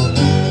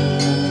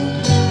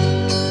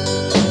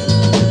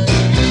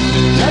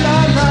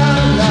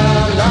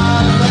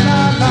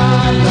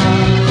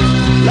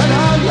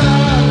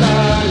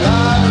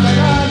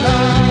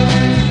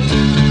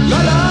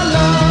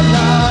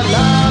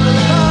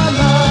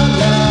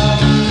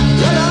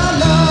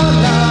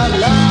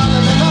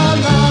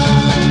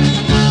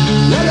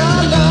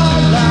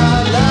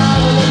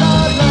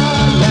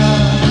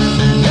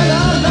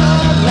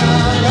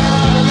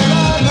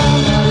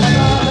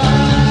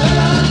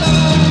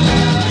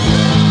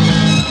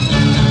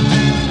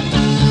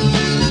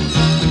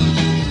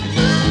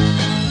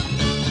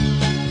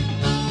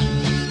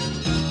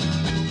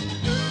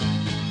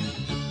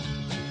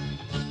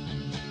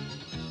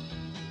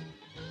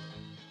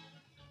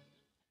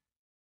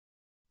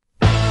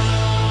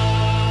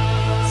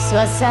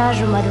 Sois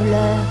sage, ma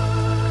douleur,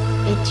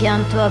 et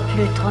tiens-toi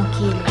plus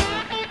tranquille.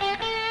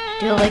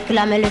 Tu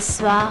réclamais le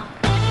soir,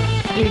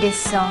 il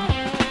descend,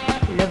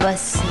 le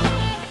voici.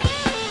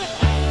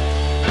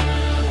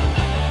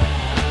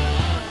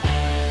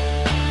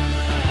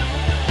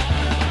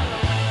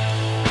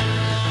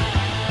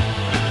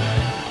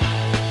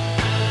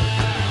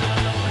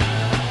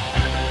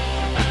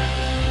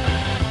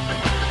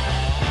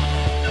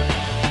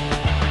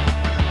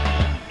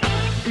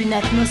 Une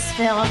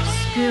atmosphère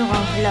obscure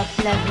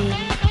enveloppe la ville.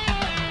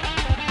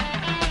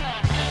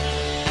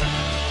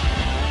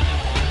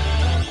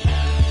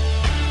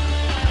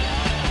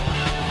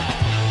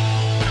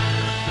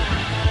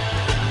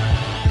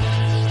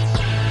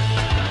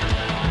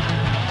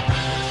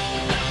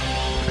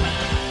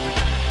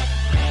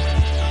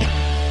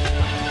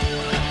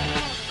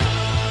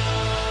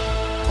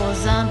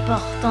 Aux uns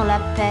portant la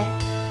paix,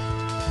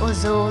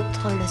 aux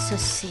autres le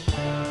souci.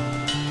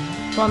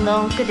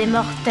 Pendant que des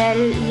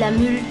mortels, la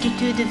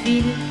multitude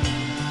vile,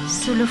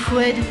 sous le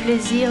fouet du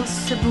plaisir,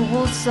 ce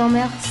bourreau sans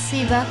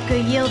merci va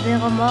cueillir des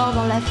remords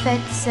dans la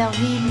fête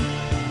servile.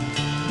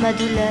 Ma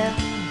douleur,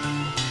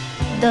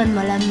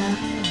 donne-moi la main,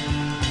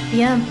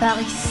 viens par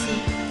ici,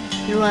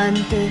 loin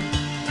d'eux.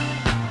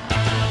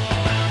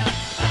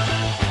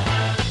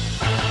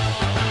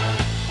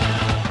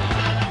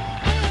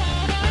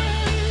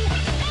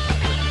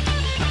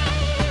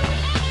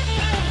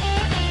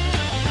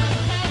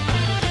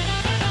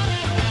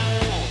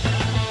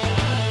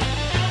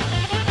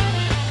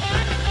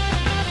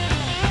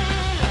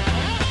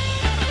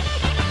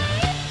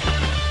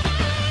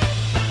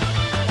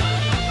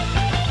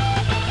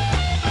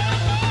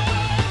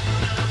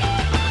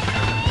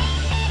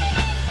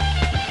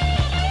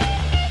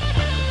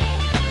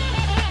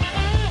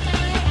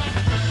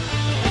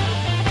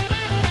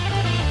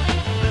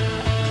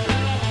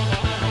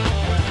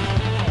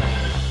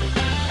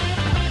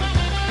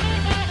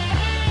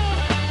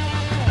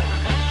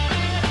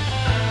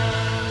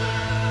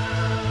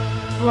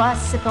 voit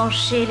se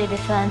pencher les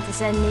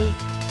défuntes années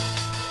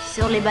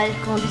sur les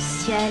balcons du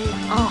ciel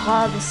en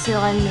robe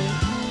surannée.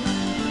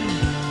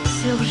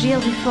 Surgir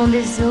du fond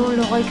des eaux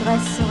le regret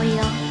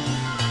souriant,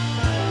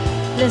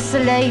 le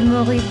soleil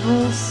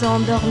moribond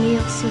s'endormir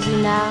sous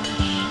une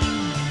arche,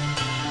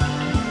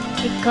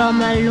 et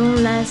comme un long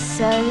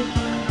linceul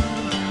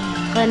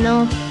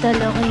traînant à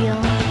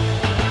l'Orient.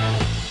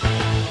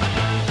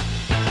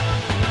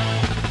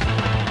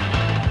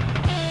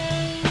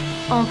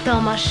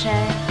 Entends ma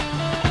chair,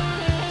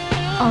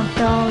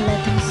 entends la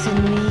douce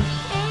nuit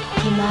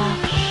qui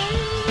marche.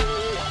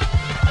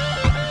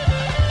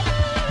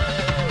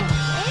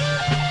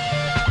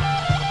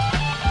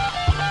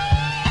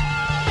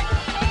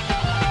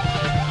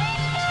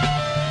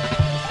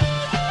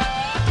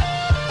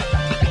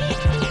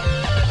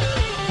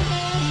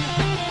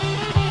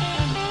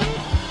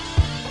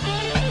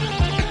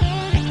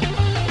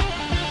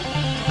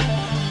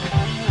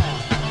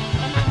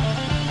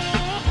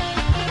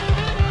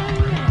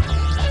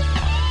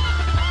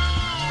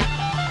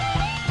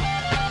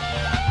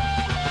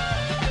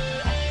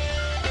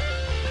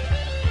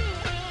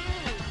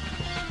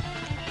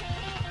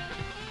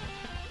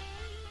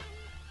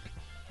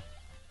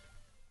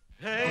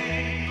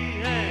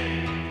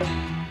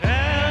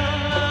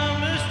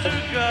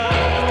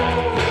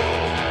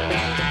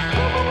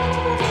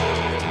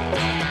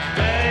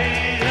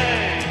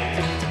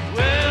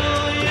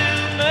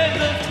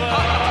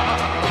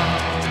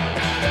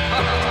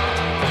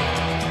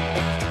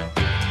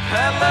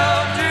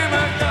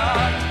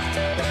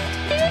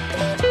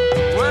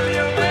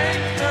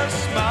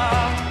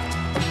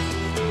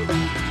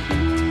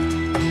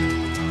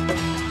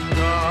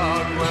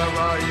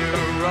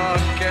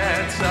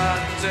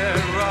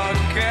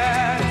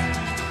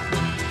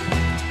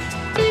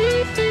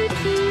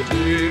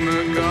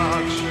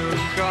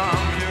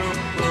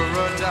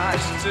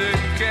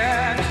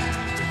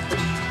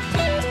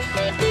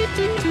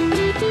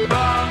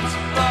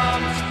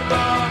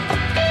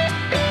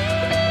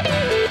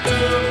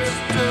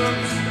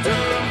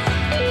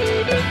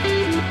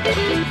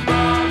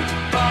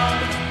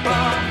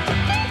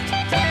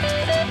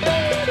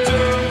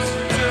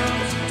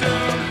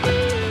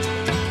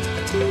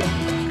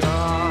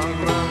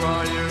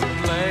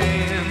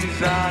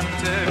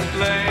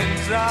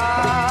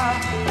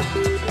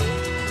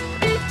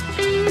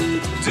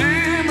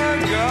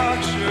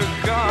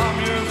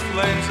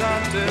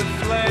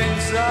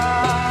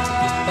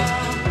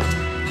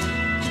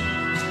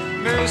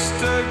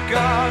 Mr.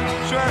 God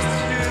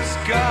trusts his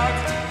God,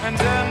 and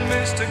then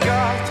Mr.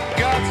 God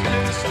got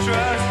his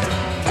trust.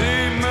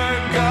 Demon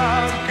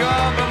God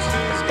gobbles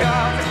his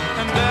God,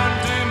 and then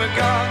Demon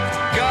God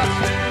got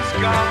his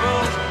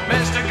gobbles.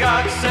 Mr.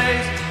 God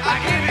says, I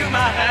give you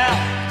my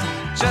help,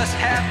 just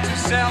have to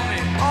sell me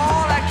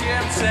all I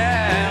can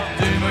sell.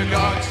 Demon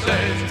God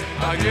says,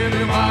 I give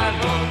you my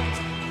love,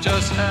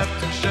 just have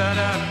to shut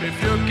up if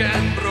you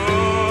can prove.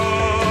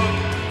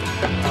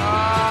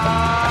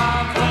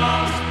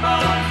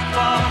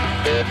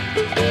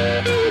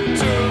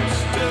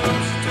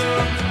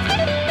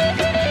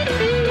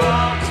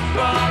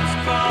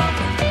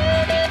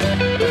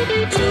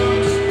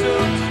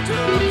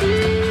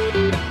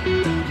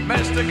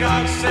 Mr.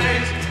 God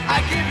says,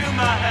 I give you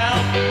my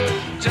help,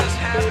 just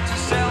have to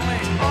sell me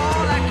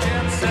all I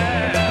can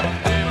sell.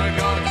 Demon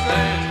God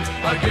says,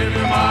 I give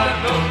you my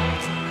love,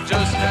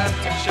 just have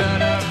to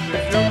shut up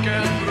if you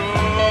can prove.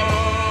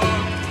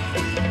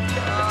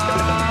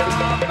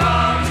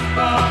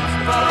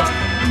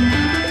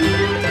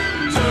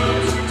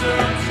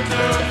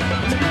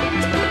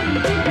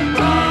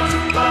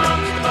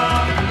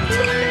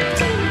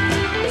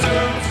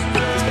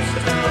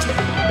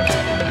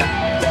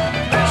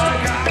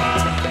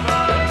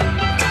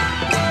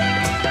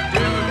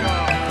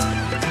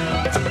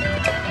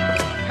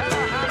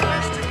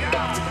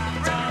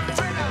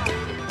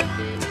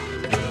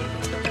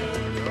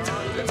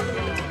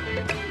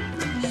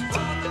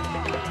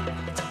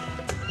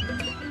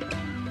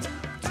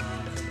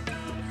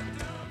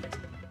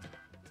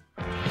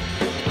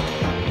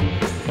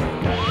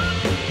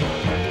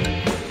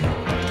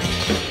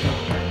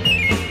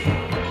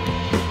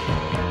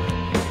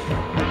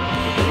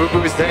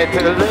 Vous êtes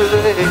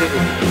levé,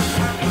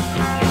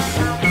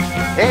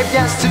 et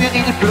bien sûr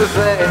il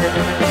pleuvait.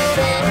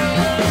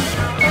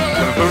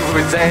 Vous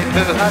vous êtes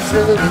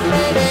rasé,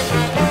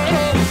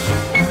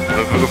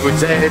 vous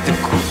vous êtes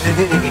coupé,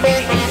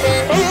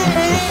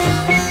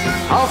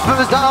 en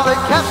faisant le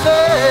café,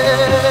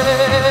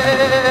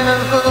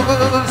 vous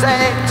vous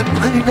êtes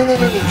brûlé.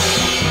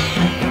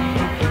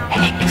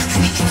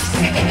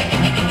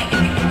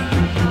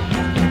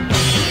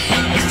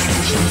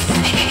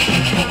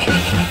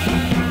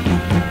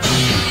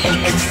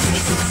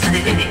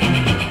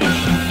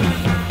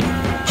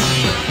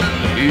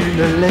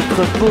 Une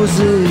lettre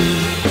posée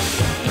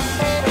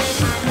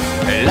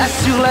là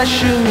sur la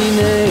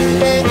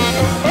cheminée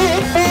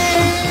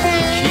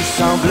qui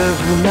semble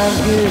vous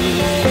narguer,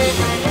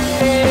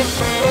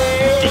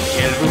 dit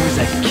qu'elle vous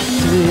a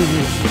quitté.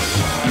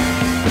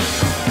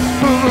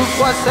 Vous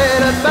froissez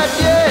le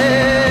papier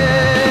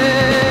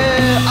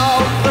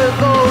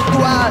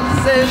bras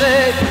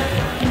serrés.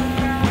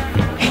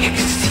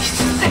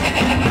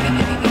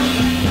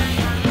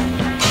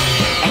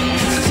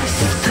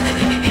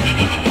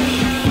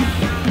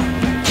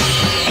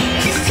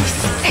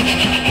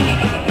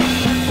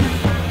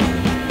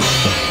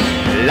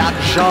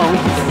 L'argent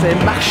vous fait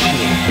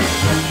marcher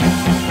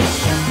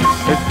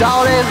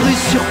dans les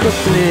rues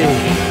surpeuplées.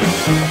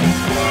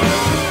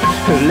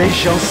 Les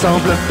gens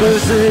semblent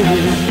peser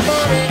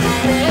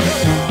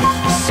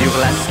sur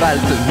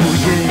l'asphalte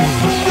mouillé.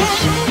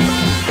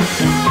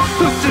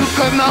 Tout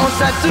commence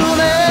à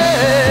tourner.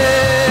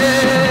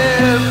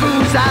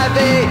 Vous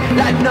avez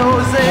la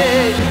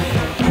nausée.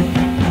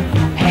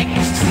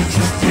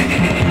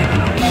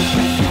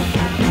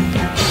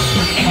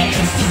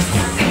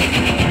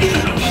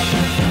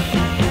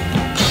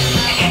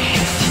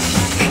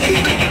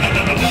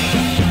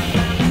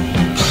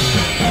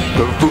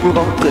 Vous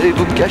rentrez,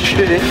 vous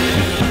cachez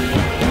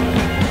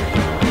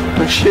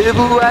chez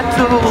vous à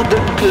tour de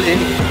clé.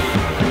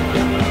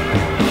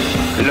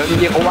 Le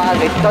miroir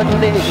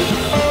étonné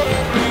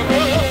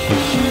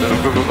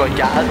vous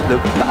regarde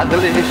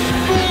parler.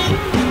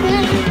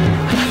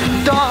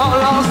 Dans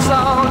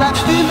l'encens, la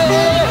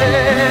fumée,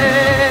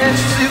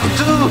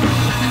 surtout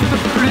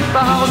plus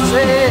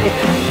penser.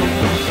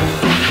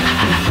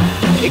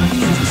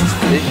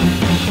 Exister.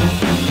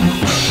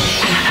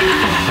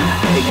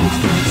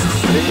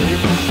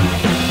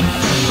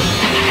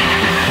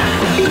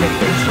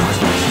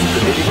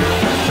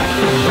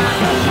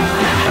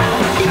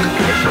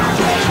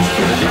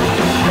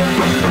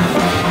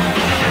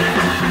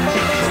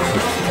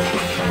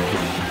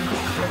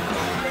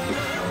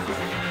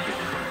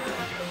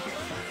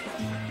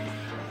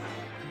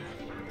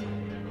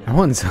 That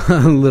one's a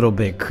little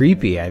bit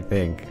creepy, I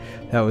think.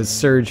 That was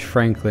Serge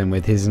Franklin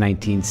with his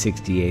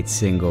 1968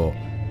 single,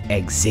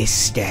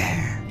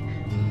 Exister.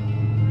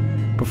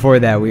 Before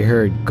that, we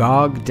heard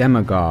Gog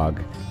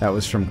Demagogue. That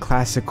was from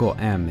Classical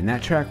M, and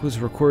that track was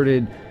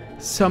recorded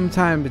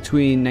sometime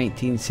between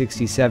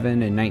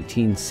 1967 and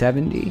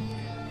 1970.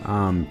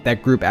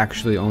 That group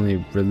actually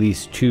only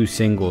released 2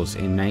 singles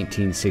in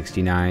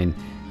 1969,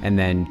 and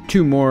then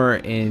 2 more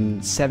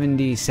in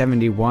 70,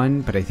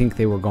 71, but I think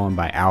they were going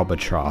by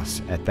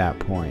Albatross at that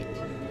point.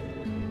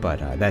 But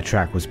that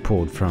track was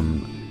pulled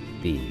from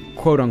the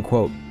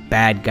quote-unquote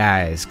Bad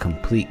Guys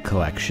Complete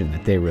Collection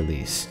that they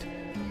released,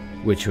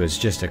 which was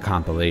just a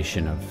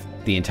compilation of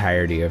the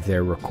entirety of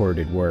their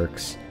recorded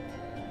works.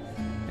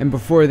 And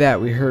before that,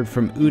 we heard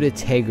from Uta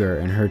Tager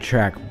and her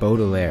track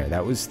Baudelaire.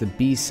 That was the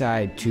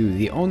B-side to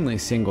the only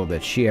single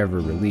that she ever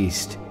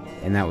released,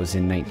 and that was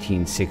in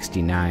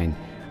 1969.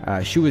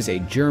 She was a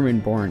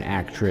German-born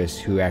actress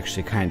who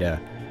actually kind of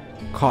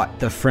caught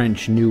the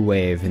French New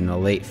Wave in the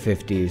late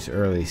 50s,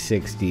 early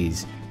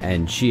 60s,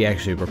 and she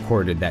actually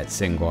recorded that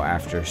single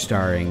after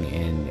starring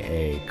in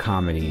a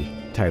comedy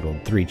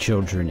titled 3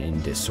 Children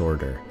in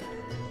Disorder.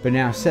 But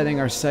now, setting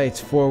our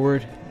sights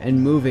forward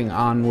and moving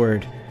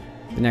onward,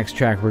 the next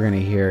track we're going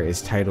to hear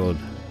is titled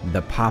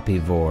The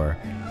Poppyvore,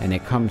 and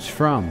it comes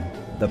from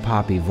the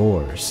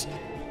Poppyvores.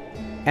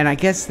 And I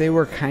guess they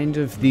were kind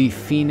of the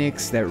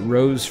phoenix that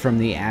rose from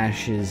the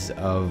ashes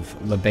of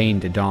Bain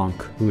Didonc,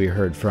 who we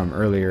heard from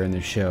earlier in the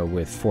show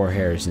with 4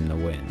 Hairs in the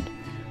Wind.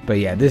 But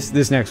yeah,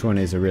 this next one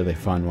is a really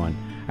fun one.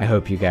 I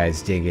hope you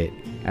guys dig it.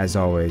 As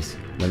always,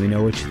 let me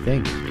know what you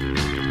think.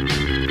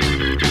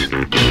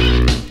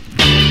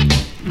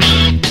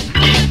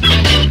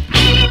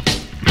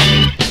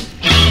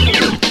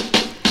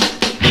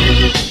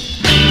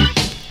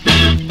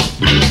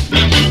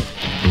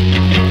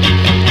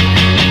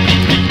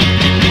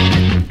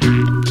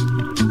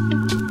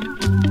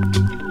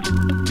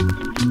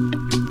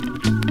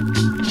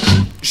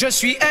 Je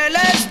suis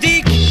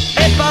LSD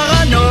et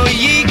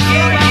paranoïaque,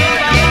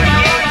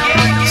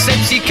 c'est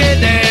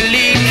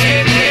psychédélique.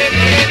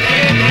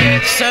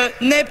 Ce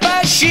n'est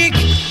pas chic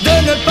de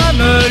ne pas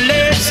me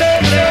laisser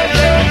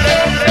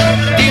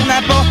dire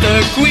n'importe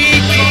quoi.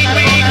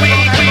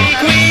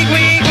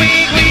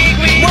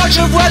 Moi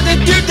je vois des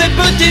tubes, des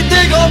petits,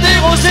 des grands, des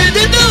rosés,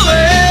 des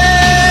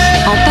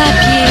dorés en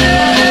papier.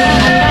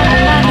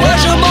 Moi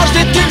je mange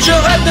des tubes, je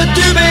rêve de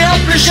tubes et en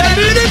plus j'ai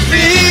vu des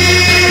filles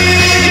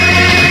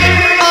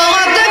en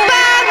robe de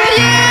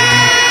papier.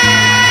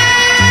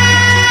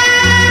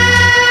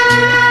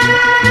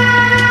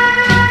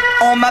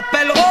 On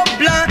m'appelle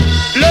Roblin,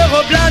 le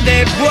Roblin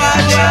des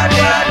boîtes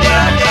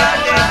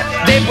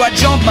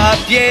Jean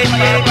papier.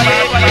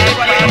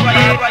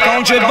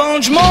 Quand je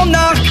venge mon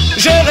arc,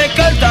 je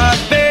récolte un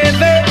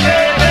PV.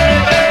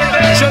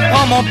 Je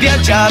prends mon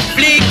piège à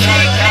flic.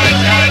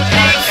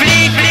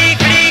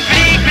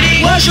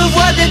 Moi je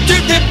vois des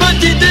tubes, des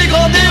petits, des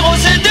grands, des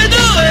rosés, des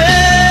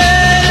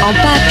dorés en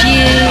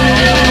papier.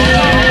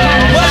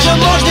 Moi je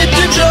mange des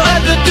tubes, je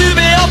rêve de tubes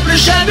et en plus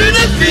j'aime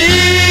une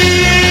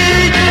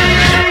fille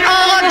en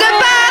robe de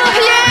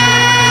papier.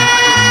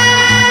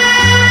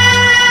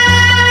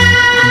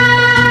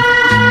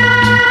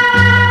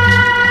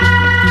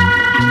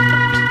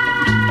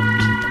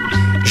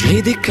 Je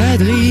l'ai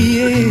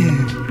déquadrillé,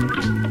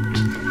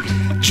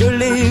 je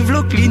l'ai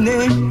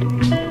vlocliné.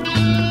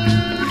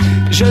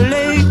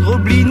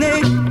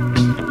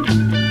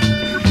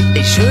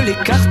 je l'ai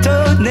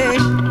cartonné,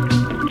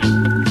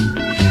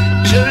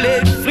 je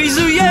l'ai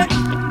frisouillé,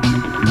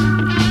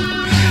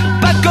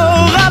 Paco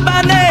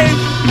Rabanne,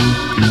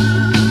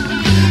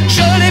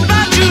 je l'ai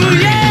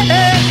badouillé,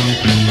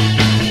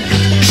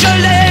 je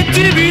l'ai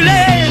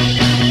tubulé,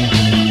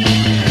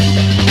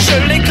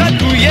 je l'ai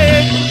gratouillé,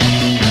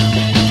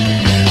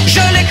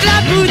 je l'ai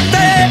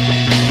clapouté,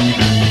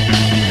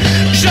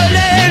 je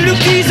l'ai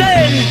lookisé,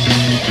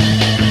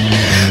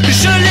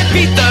 je l'ai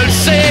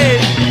pitolsé,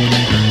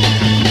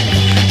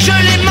 je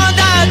l'ai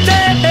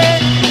mandaté,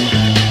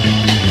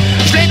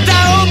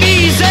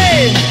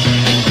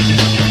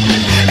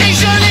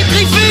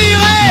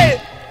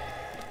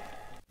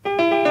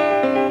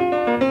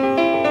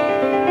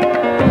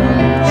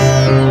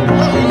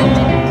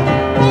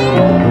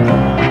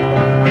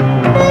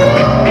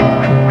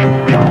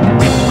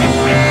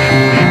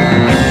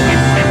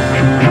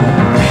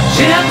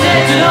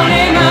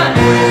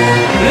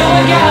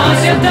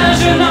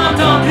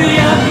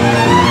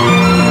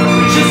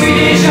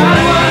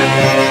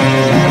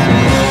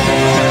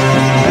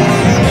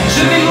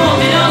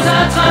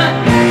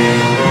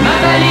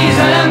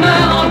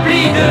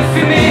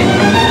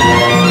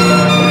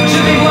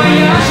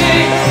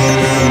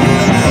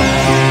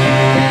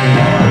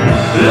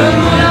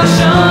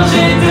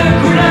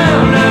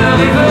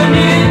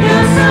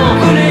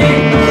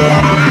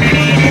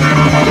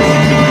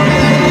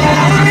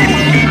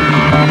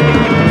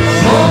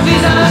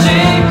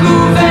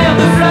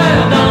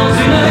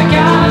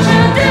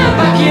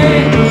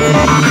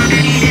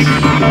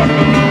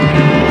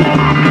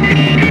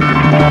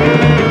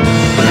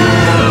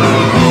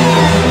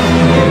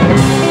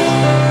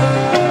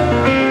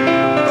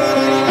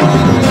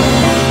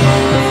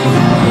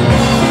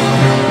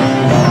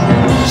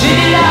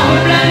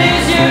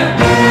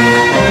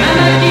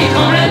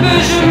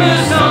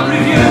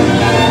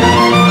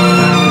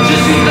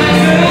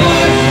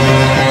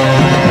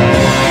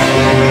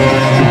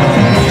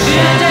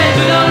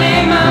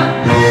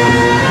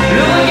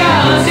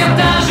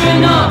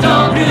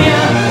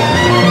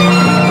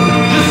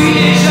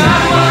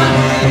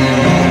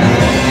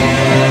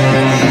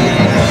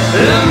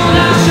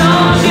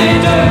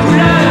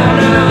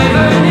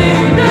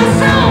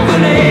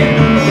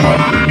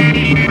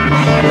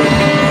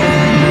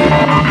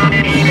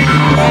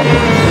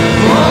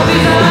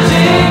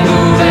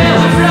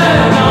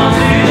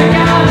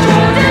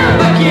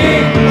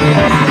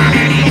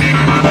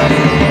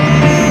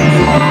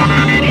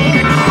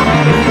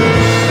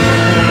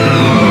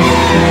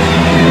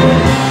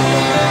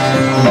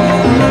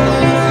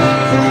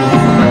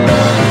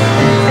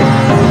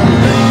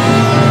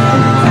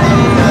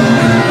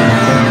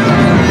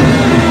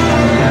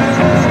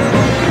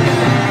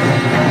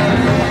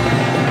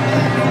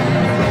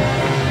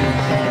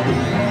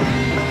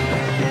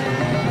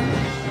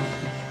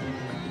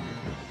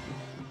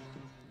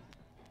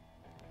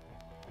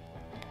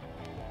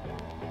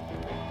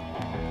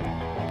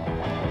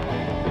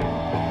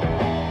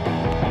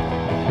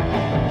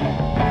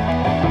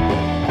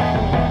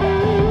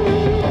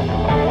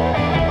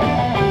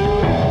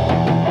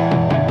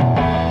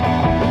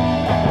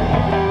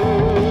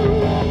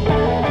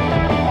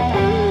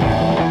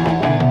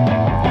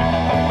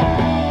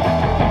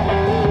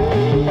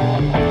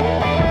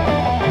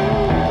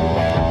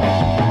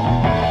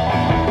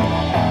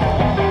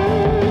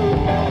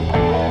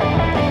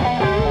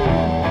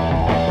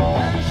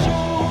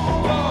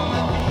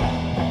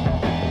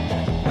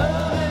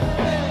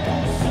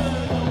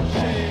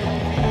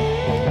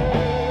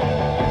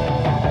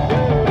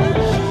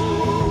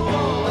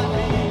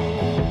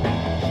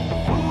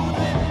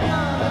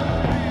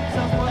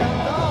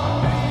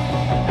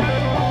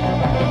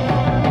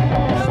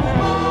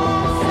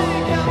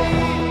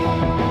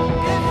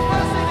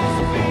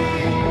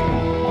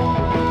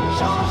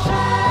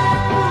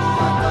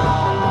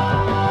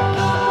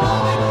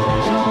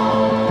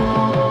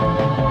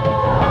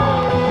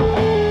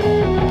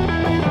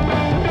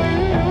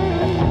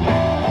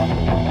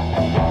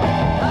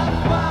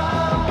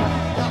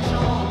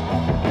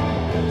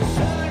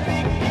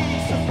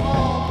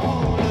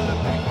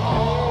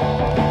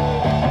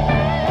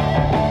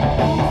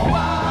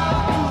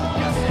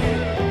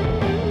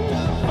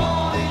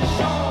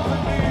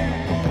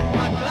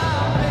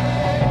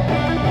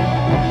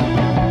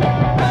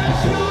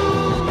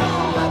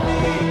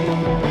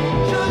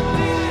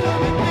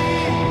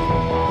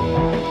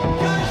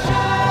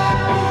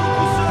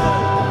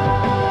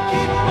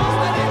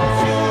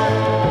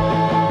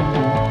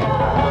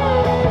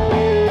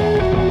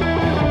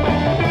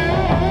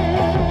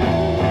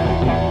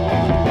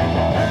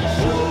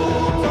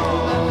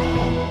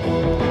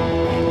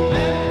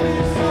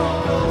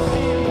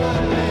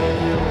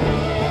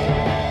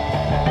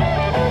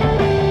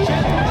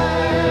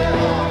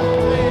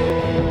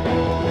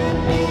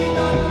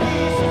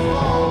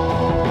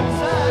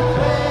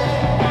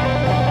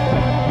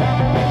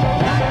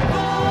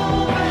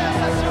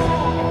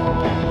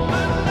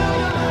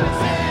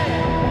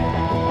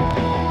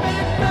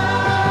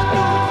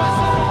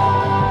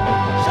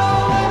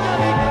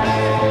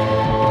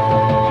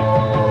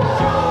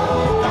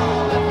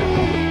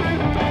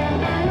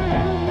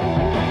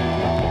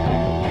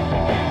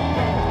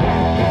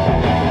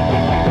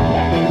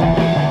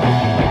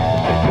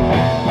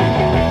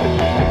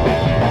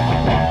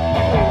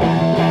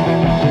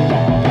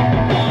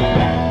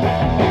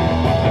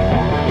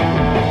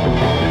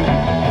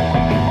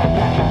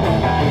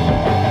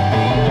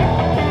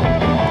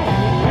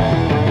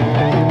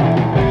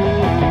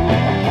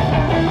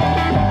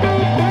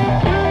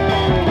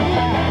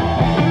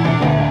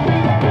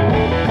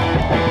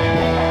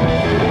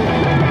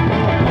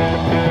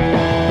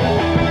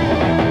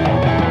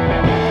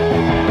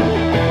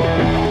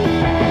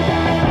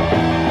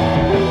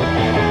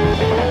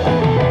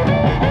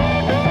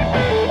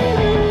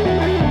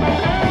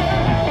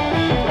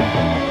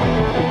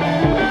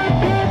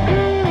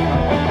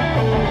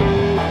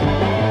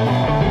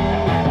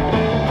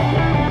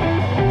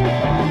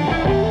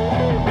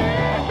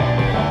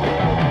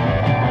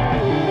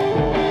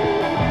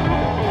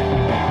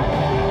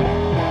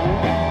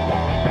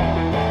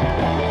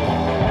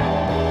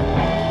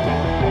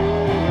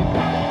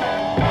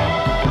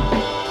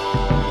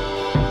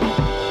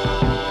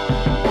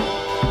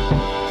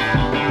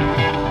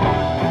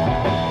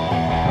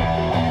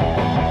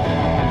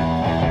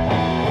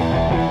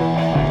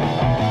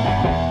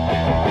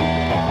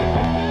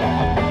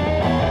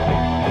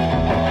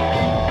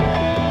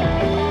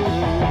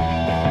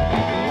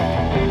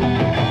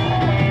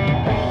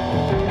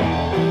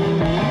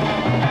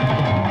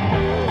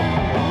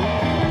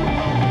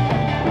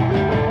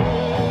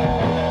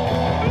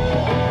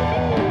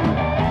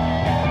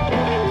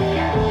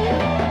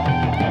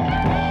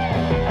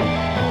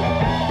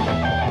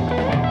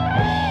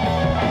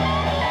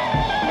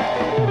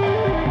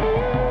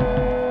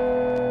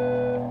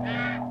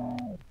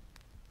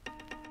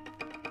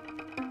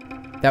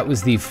 That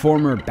was the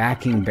former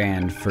backing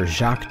band for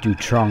Jacques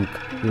Dutronc,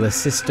 Le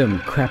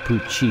Système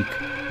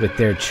Crapouchique, with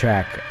their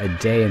track A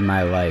Day in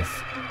My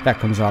Life. That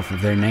comes off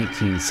of their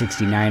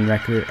 1969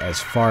 record, As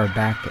Far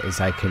Back as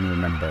I Can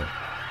Remember.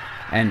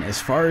 And as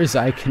far as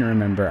I can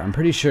remember, I'm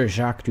pretty sure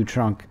Jacques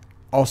Dutronc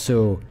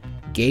also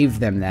gave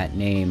them that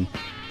name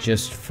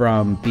just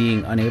from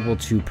being unable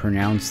to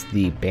pronounce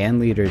the band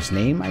leader's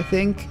name, I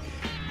think.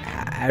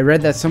 I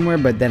read that somewhere,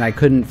 but then I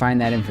couldn't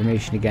find that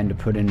information again to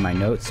put in my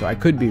notes, so I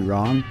could be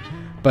wrong.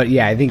 But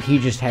yeah, I think he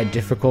just had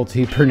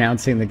difficulty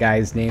pronouncing the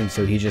guy's name,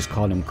 so he just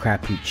called him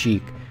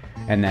Crapouchique.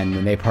 And then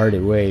when they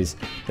parted ways,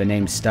 the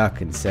name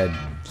stuck and said,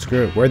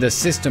 screw it, we're the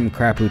Système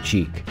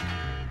Crapouchique.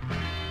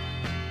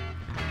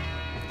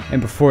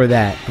 And before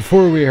that,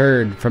 before we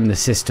heard from the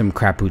Système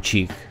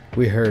Crapouchique,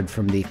 we heard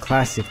from the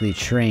classically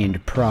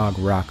trained prog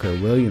rocker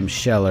William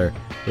Scheller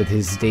with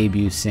his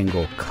debut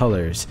single,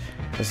 Colors.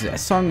 That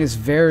song is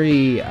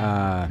very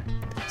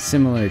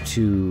similar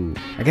to,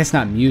 I guess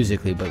not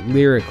musically, but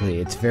lyrically,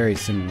 it's very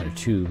similar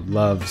to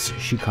Love's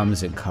She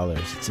Comes in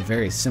Colors. It's a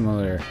very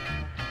similar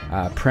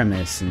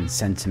premise and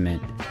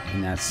sentiment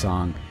in that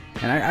song.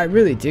 And I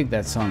really dig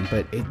that song,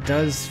 but it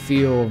does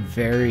feel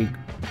very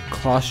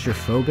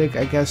claustrophobic,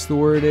 I guess the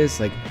word is.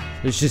 Like,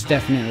 there's just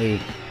definitely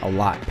a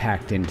lot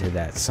packed into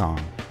that song.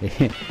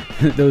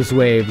 Those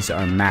waves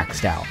are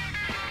maxed out.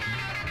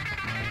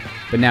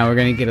 But now we're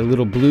going to get a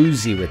little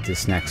bluesy with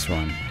this next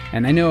one.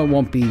 And I know it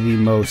won't be the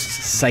most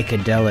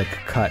psychedelic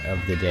cut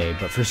of the day,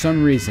 but for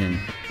some reason,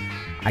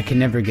 I can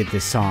never get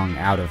this song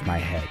out of my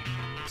head.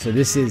 So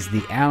this is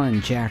the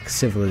Alan Jack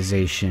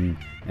Civilization,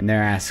 and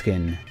they're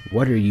asking,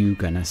 what are you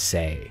gonna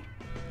say?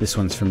 This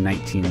one's from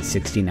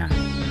 1969.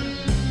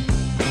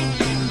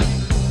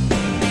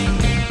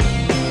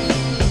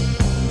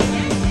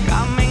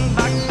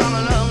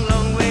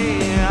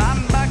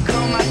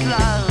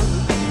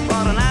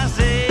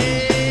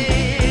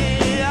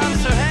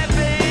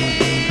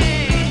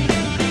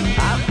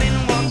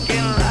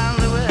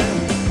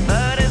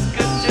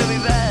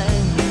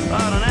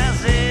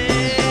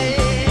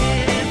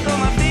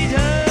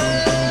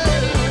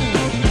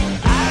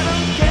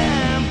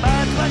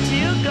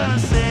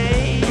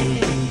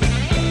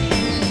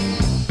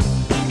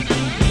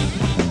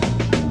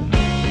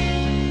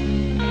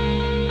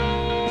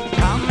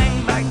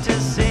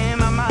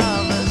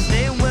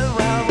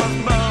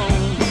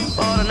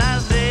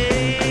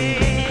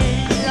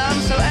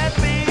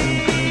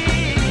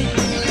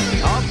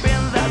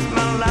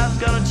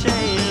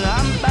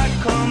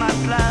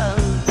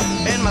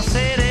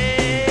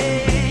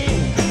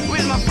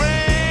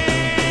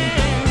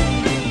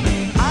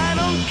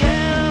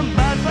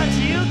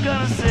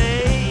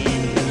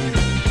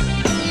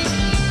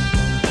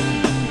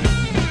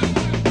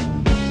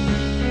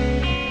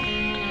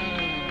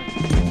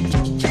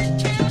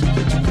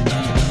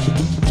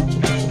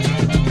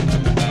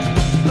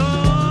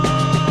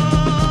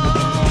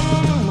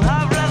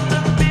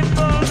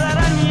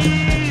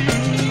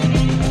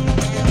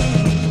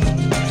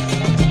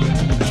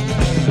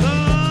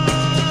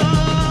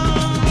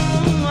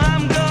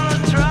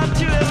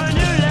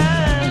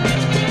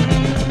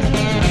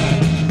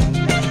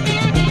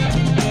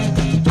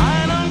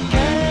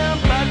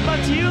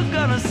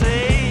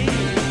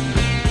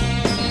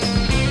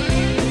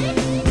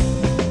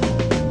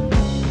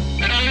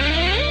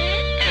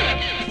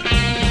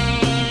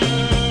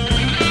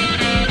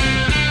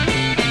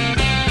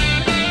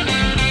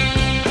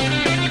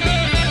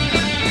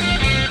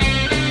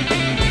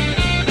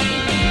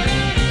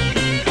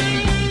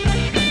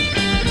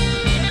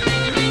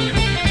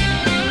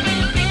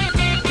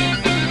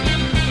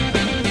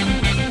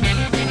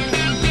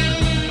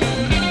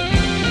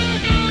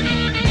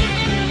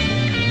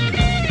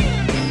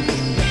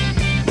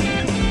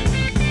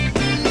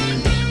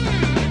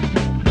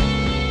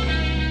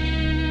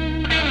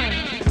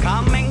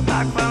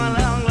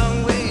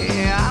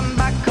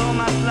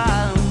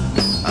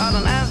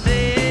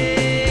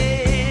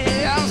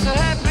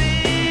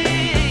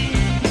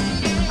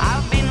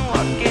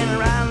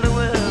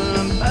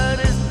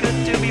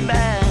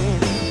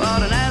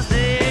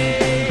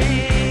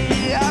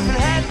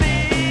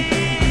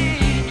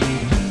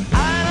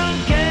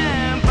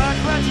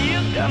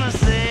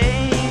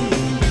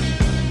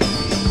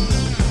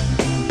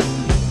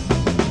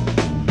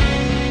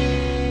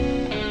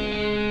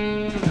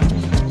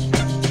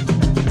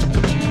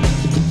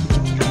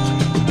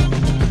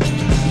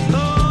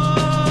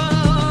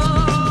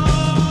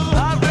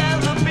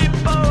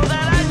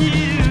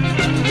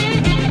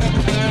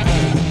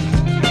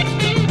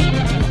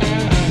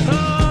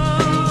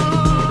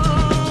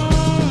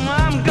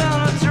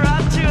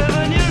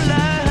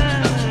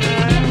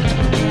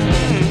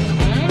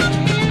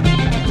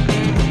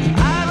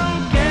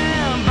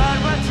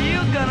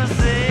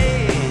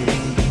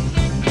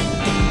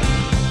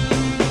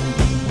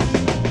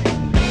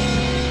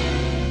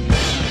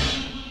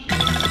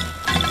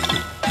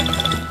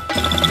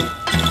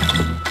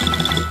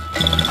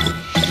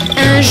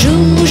 Un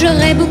jour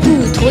j'aurai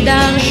beaucoup trop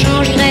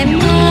d'argent, j'irai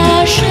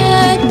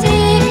m'acheter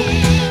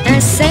un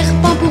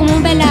serpent pour mon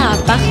bel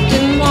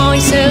appartement.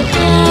 Il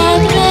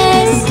sera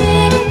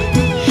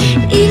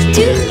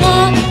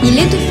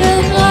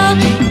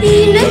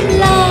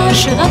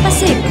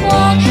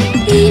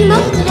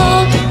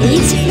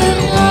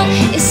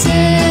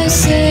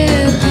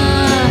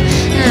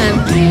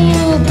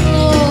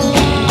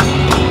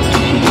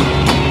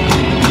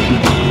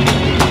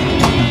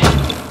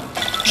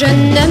Je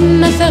ne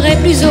me ferai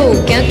plus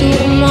aucun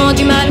tourment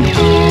du mal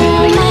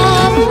qu'on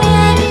m'a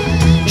fait.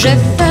 Je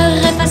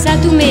ferai face à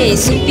tous mes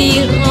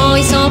soupirants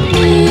et sans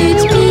plus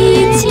de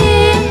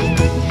pitié.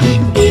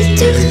 Il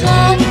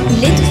tuera,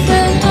 il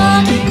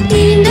étouffera,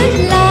 il ne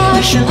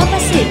lâchera pas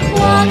ses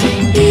proies.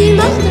 Il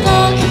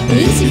mordra,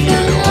 il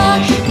sifflera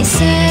et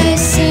ce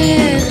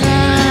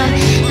sera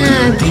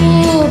un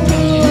beau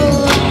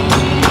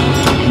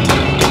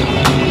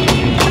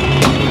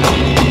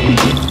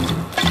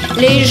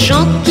Les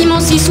gens qui m'ont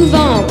si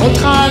souvent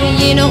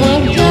contrarié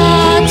n'auront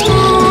qu'à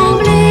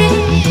trembler,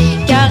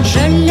 car je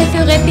les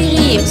ferai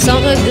périr sans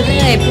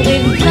regret pour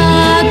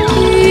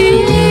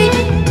évacuer.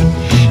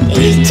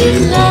 Il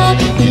tuera,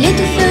 il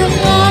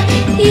étouffera,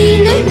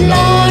 il ne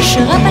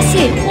lâchera pas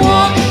ses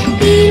proies.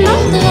 Il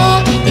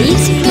mordra et il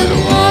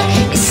sifflera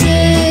et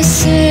ce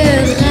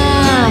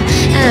sera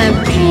un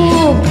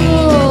beau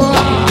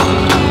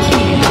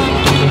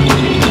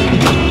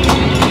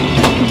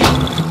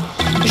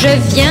Je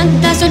viens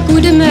d'un seul coup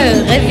de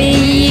me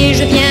réveiller,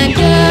 je viens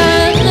de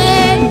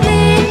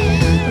rêver.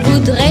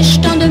 Voudrais-je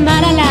tant de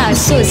mal à la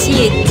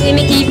société,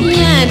 mais qui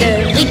vient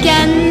de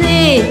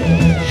ricaner?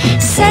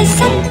 C'est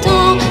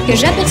Satan que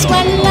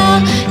j'aperçois là,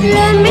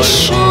 le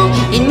méchant,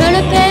 il me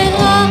le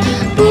paiera.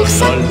 Pour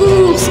sa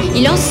course,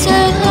 il en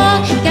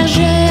sera, car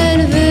je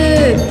ne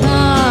veux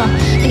pas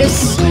de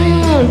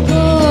son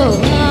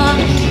bora,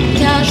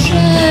 car je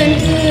ne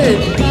veux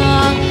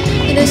pas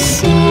de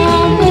son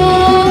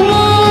bora.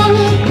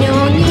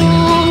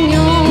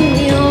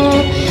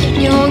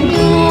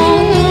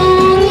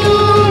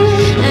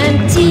 Un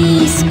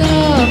petit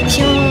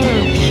scorpion,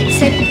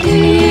 c'est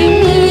plus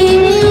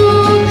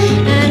mignon.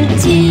 Un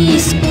petit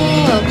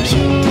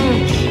scorpion,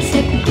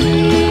 c'est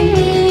plus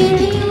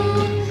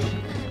mignon.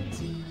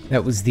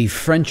 That was the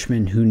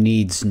Frenchman who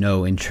needs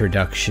no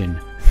introduction,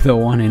 the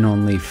one and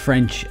only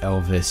French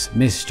Elvis,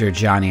 Mr.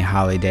 Johnny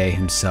Hallyday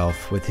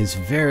himself, with his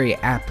very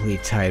aptly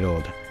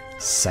titled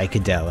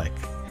Psychedelic.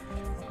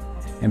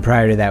 And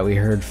prior to that, we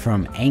heard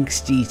from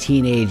angsty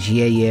teenage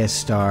yeah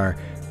star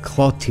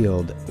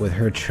Clotilde with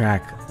her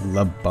track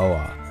La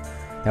Boa.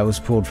 That was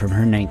pulled from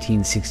her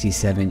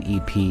 1967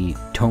 EP,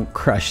 Don't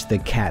Crush the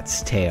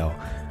Cat's Tail,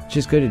 which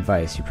is good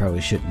advice, you probably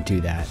shouldn't do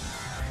that.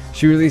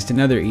 She released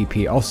another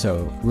EP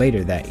also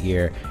later that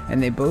year,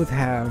 and they both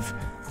have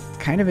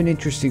kind of an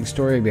interesting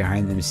story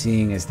behind them,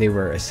 seeing as they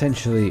were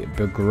essentially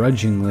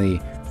begrudgingly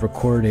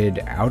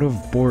recorded out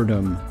of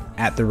boredom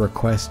at the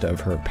request of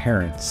her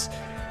parents.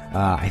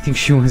 I think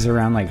she was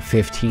around like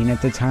 15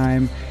 at the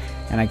time,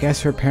 and I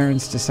guess her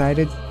parents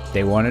decided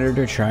they wanted her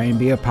to try and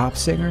be a pop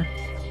singer.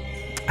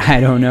 I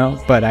don't know,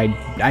 but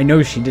I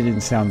know she didn't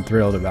sound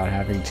thrilled about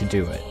having to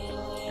do it.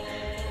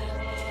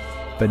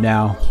 But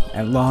now,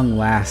 at long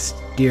last,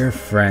 dear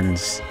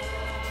friends,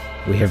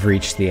 we have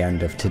reached the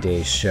end of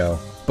today's show.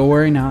 But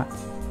worry not,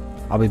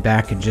 I'll be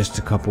back in just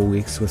a couple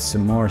weeks with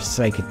some more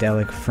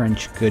psychedelic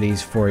French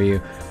goodies for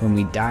you when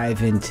we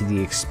dive into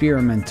the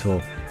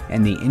experimental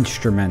and the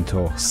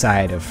instrumental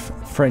side of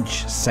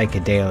French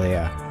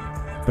psychedelia.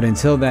 But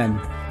until then,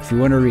 if you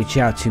want to reach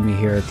out to me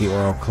here at the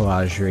Oral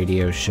Collage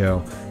Radio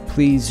Show,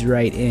 please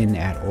write in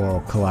at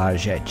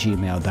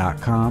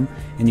oralcollage@gmail.com,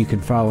 and you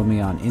can follow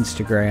me on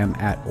Instagram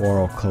at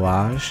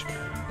oralcollage.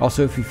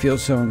 Also, if you feel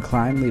so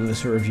inclined, leave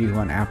us a review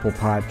on Apple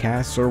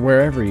Podcasts or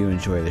wherever you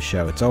enjoy the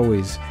show. It's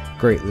always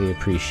greatly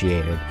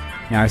appreciated.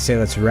 Now I say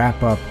let's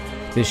wrap up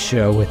this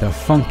show with a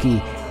funky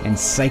and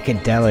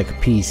psychedelic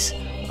piece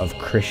of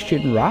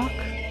Christian rock?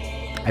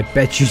 I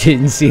bet you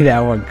didn't see that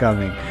one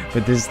coming,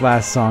 but this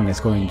last song is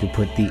going to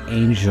put the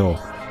angel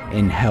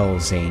in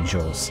Hell's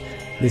Angels.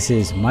 This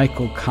is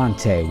Michael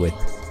Conte with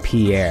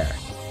Pierre.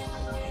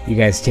 You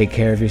guys take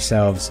care of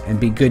yourselves and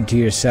be good to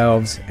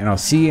yourselves, and I'll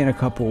see you in a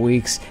couple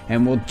weeks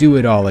and we'll do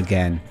it all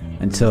again.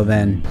 Until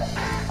then,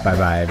 bye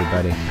bye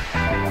everybody.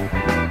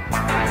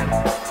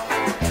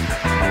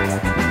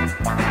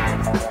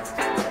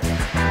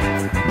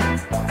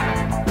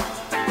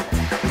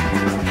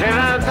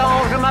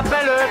 Je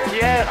m'appelle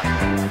Pierre,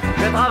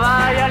 je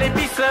travaille à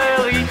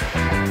l'épicerie.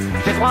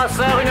 J'ai 3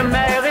 sœurs, une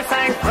mère et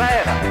 5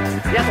 frères.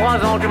 Il y a 3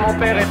 ans que mon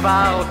père est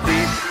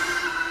parti.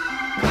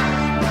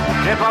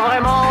 J'ai pas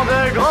vraiment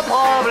de gros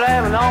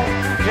problèmes, non.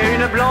 J'ai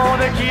une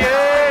blonde qui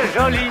est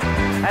jolie.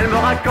 Elle me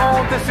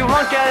raconte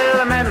souvent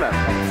qu'elle m'aime,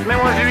 mais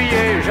moi je lui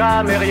ai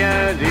jamais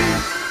rien dit.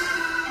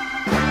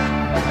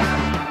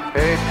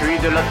 Et puis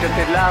de l'autre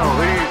côté de la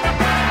rue,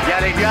 il y a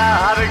les gars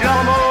avec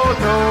leur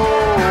moto,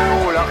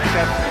 leur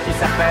chef qui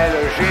s'appelle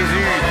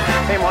Jésus,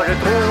 et moi je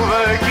trouve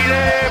qu'il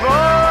est beau.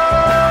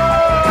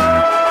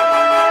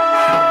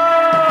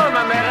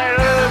 Ma mère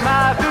elle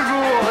m'a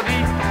toujours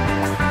dit,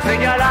 ces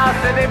gars-là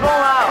c'est des bons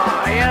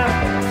à rien,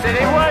 c'est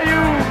des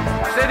voyous,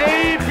 c'est des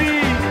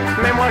hippies,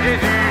 mais moi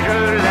Jésus je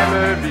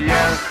l'aime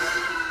bien.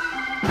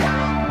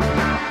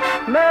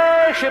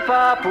 Mais je sais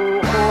pas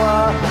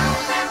pourquoi,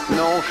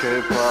 non je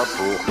sais pas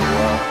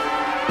pourquoi.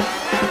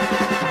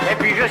 Et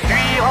puis je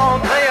suis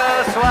rentré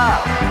un soir,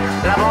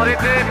 la bande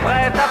était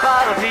prête à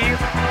partir.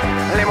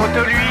 Les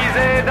motos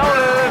luisaient dans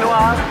le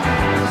noir,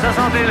 ça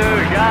sentait le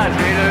gaz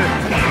et le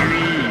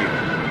cuir.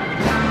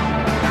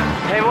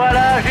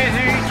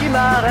 Jésus qui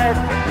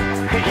m'arrête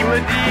et qui me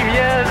dit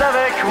viens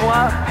avec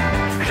moi.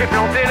 J'ai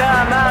planté là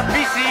ma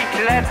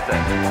bicyclette,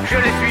 je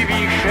l'ai suivi,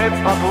 je sais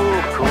pas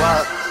pourquoi.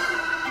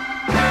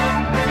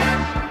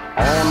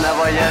 On a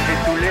voyagé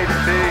tout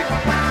l'été,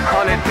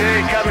 on était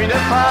comme une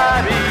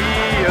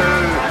famille.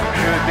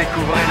 Je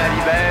découvrais la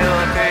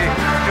liberté,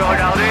 je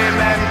regardais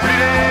même plus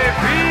les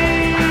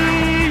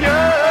filles.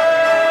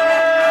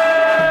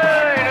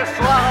 Et le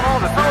soir avant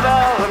de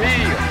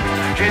s'endormir,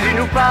 Jésus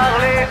nous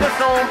parlait de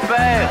son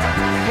père,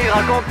 il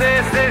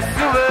racontait ses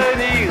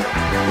souvenirs.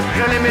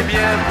 Je l'aimais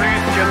bien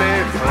plus que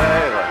mes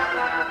frères,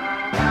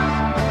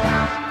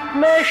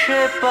 mais je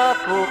sais pas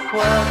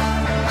pourquoi.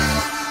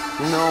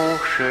 Non,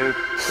 je sais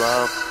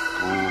pas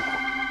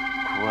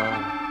pourquoi.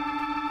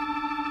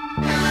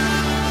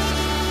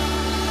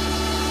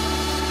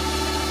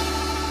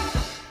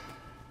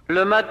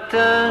 Le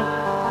matin,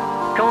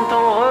 quand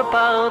on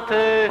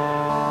repartait,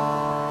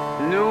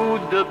 nous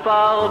deux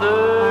parts de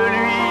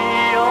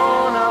lui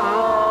en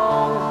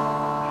avant,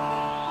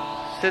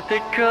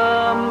 c'était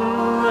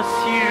comme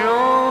si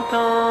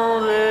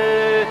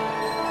j'entendais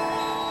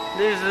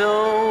des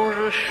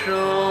anges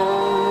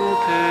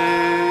chanter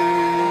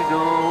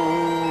dans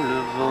le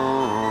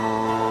vent.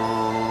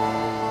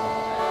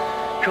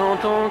 Quand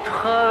on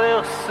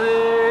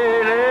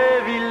traversait les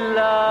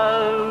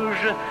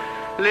villages,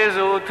 les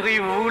autres y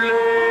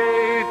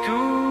voulaient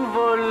tout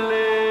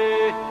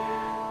voler,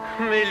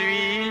 mais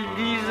lui il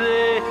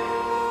disait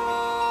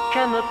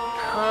qu'à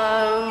notre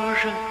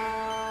âge,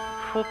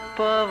 faut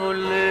pas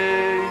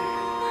voler,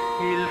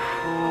 il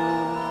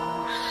faut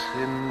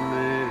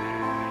s'aimer.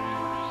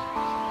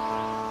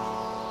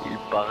 Il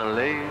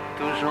parlait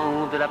aux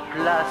gens de la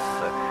place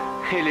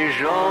et les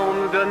gens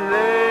nous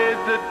donnaient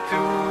de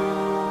tout.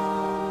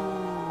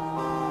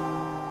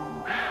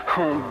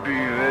 On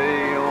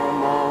buvait, on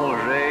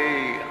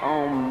mangeait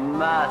en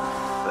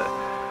masse,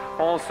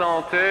 on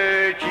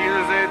sentait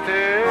qu'ils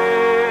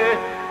étaient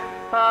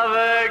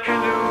avec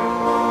nous.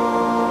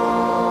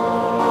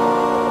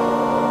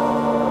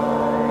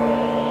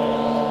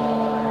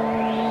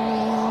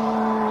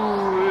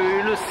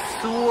 Et le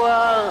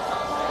soir,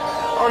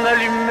 on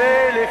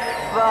allumait les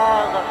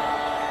phares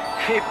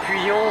et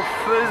puis on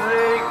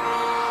faisait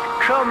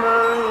comme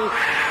un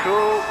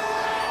show.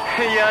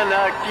 Il y en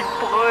a qui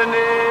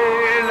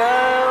prenaient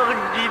leur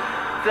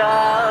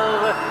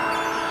guitare,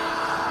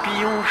 puis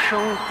on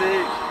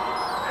chantait,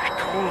 je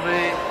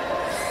trouvais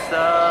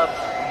ça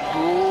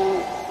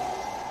beau,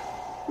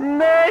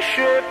 mais je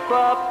sais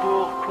pas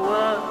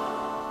pourquoi,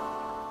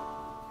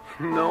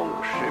 non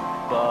je sais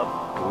pas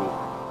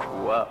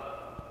pourquoi.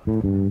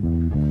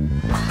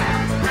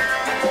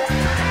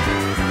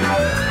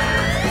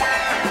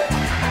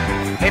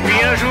 Et puis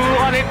un jour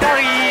on est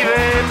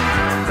arrivé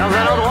dans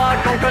un endroit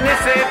qu'on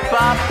connaissait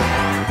pas,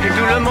 et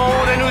tout le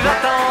monde nous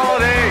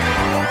attendait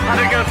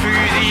avec un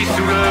fusil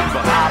sous le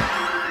bras.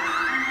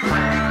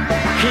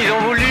 Ils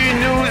ont voulu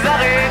nous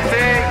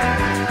arrêter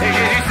et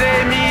Jésus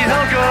s'est mis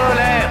en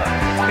colère,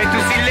 et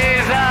tous il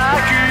les a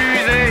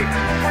accusés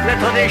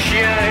d'être des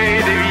chiens et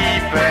des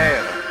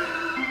vipères.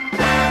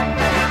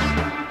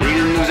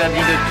 Il nous a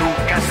dit de tout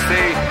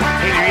casser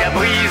et lui a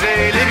brisé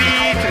les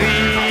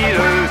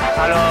vitrines.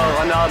 Alors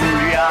un homme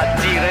lui a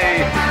tiré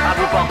à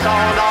bout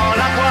portant dans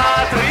la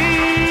poitrine.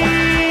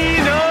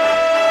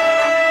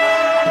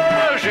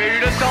 J'ai eu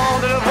le temps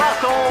de le voir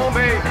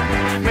tomber,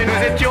 mais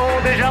nous étions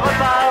déjà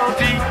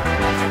repartis.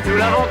 Nous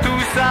l'avons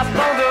tous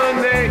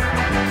abandonné,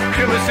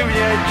 je me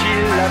souviens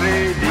qu'il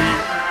l'avait dit.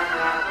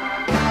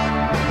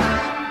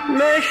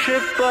 Mais je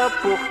sais pas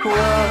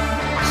pourquoi,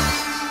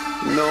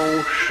 non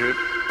je sais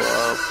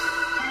pas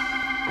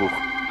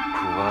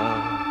pourquoi.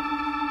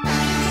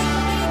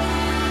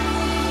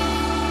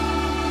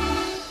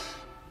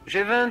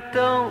 J'ai 20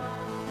 ans,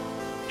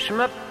 je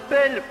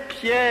m'appelle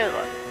Pierre,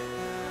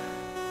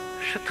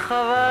 je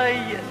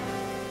travaille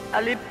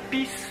à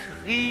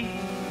l'épicerie.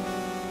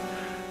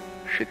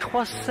 J'ai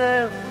 3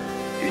 sœurs,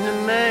 une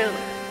mère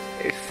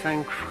et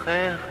 5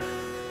 frères,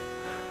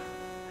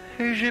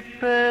 et j'ai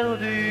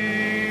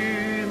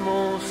perdu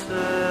mon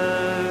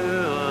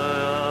seul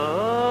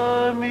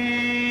ami.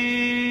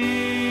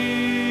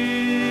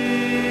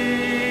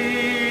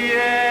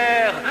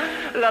 Hier,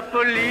 la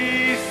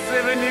police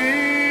est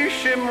venue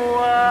chez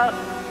moi,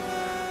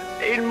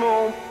 ils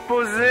m'ont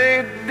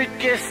posé des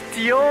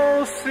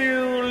questions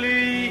sur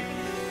lui,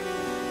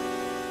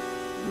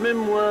 mais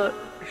moi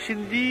j'ai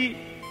dit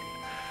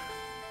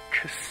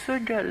que ce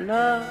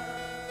gars-là,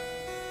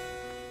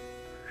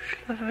 je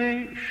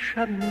l'avais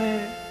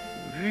jamais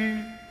vu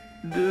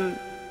de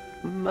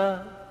ma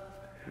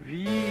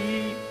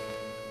vie,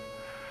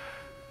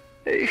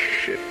 et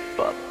je sais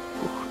pas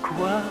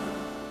pourquoi,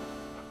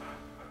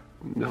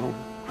 non,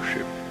 je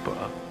sais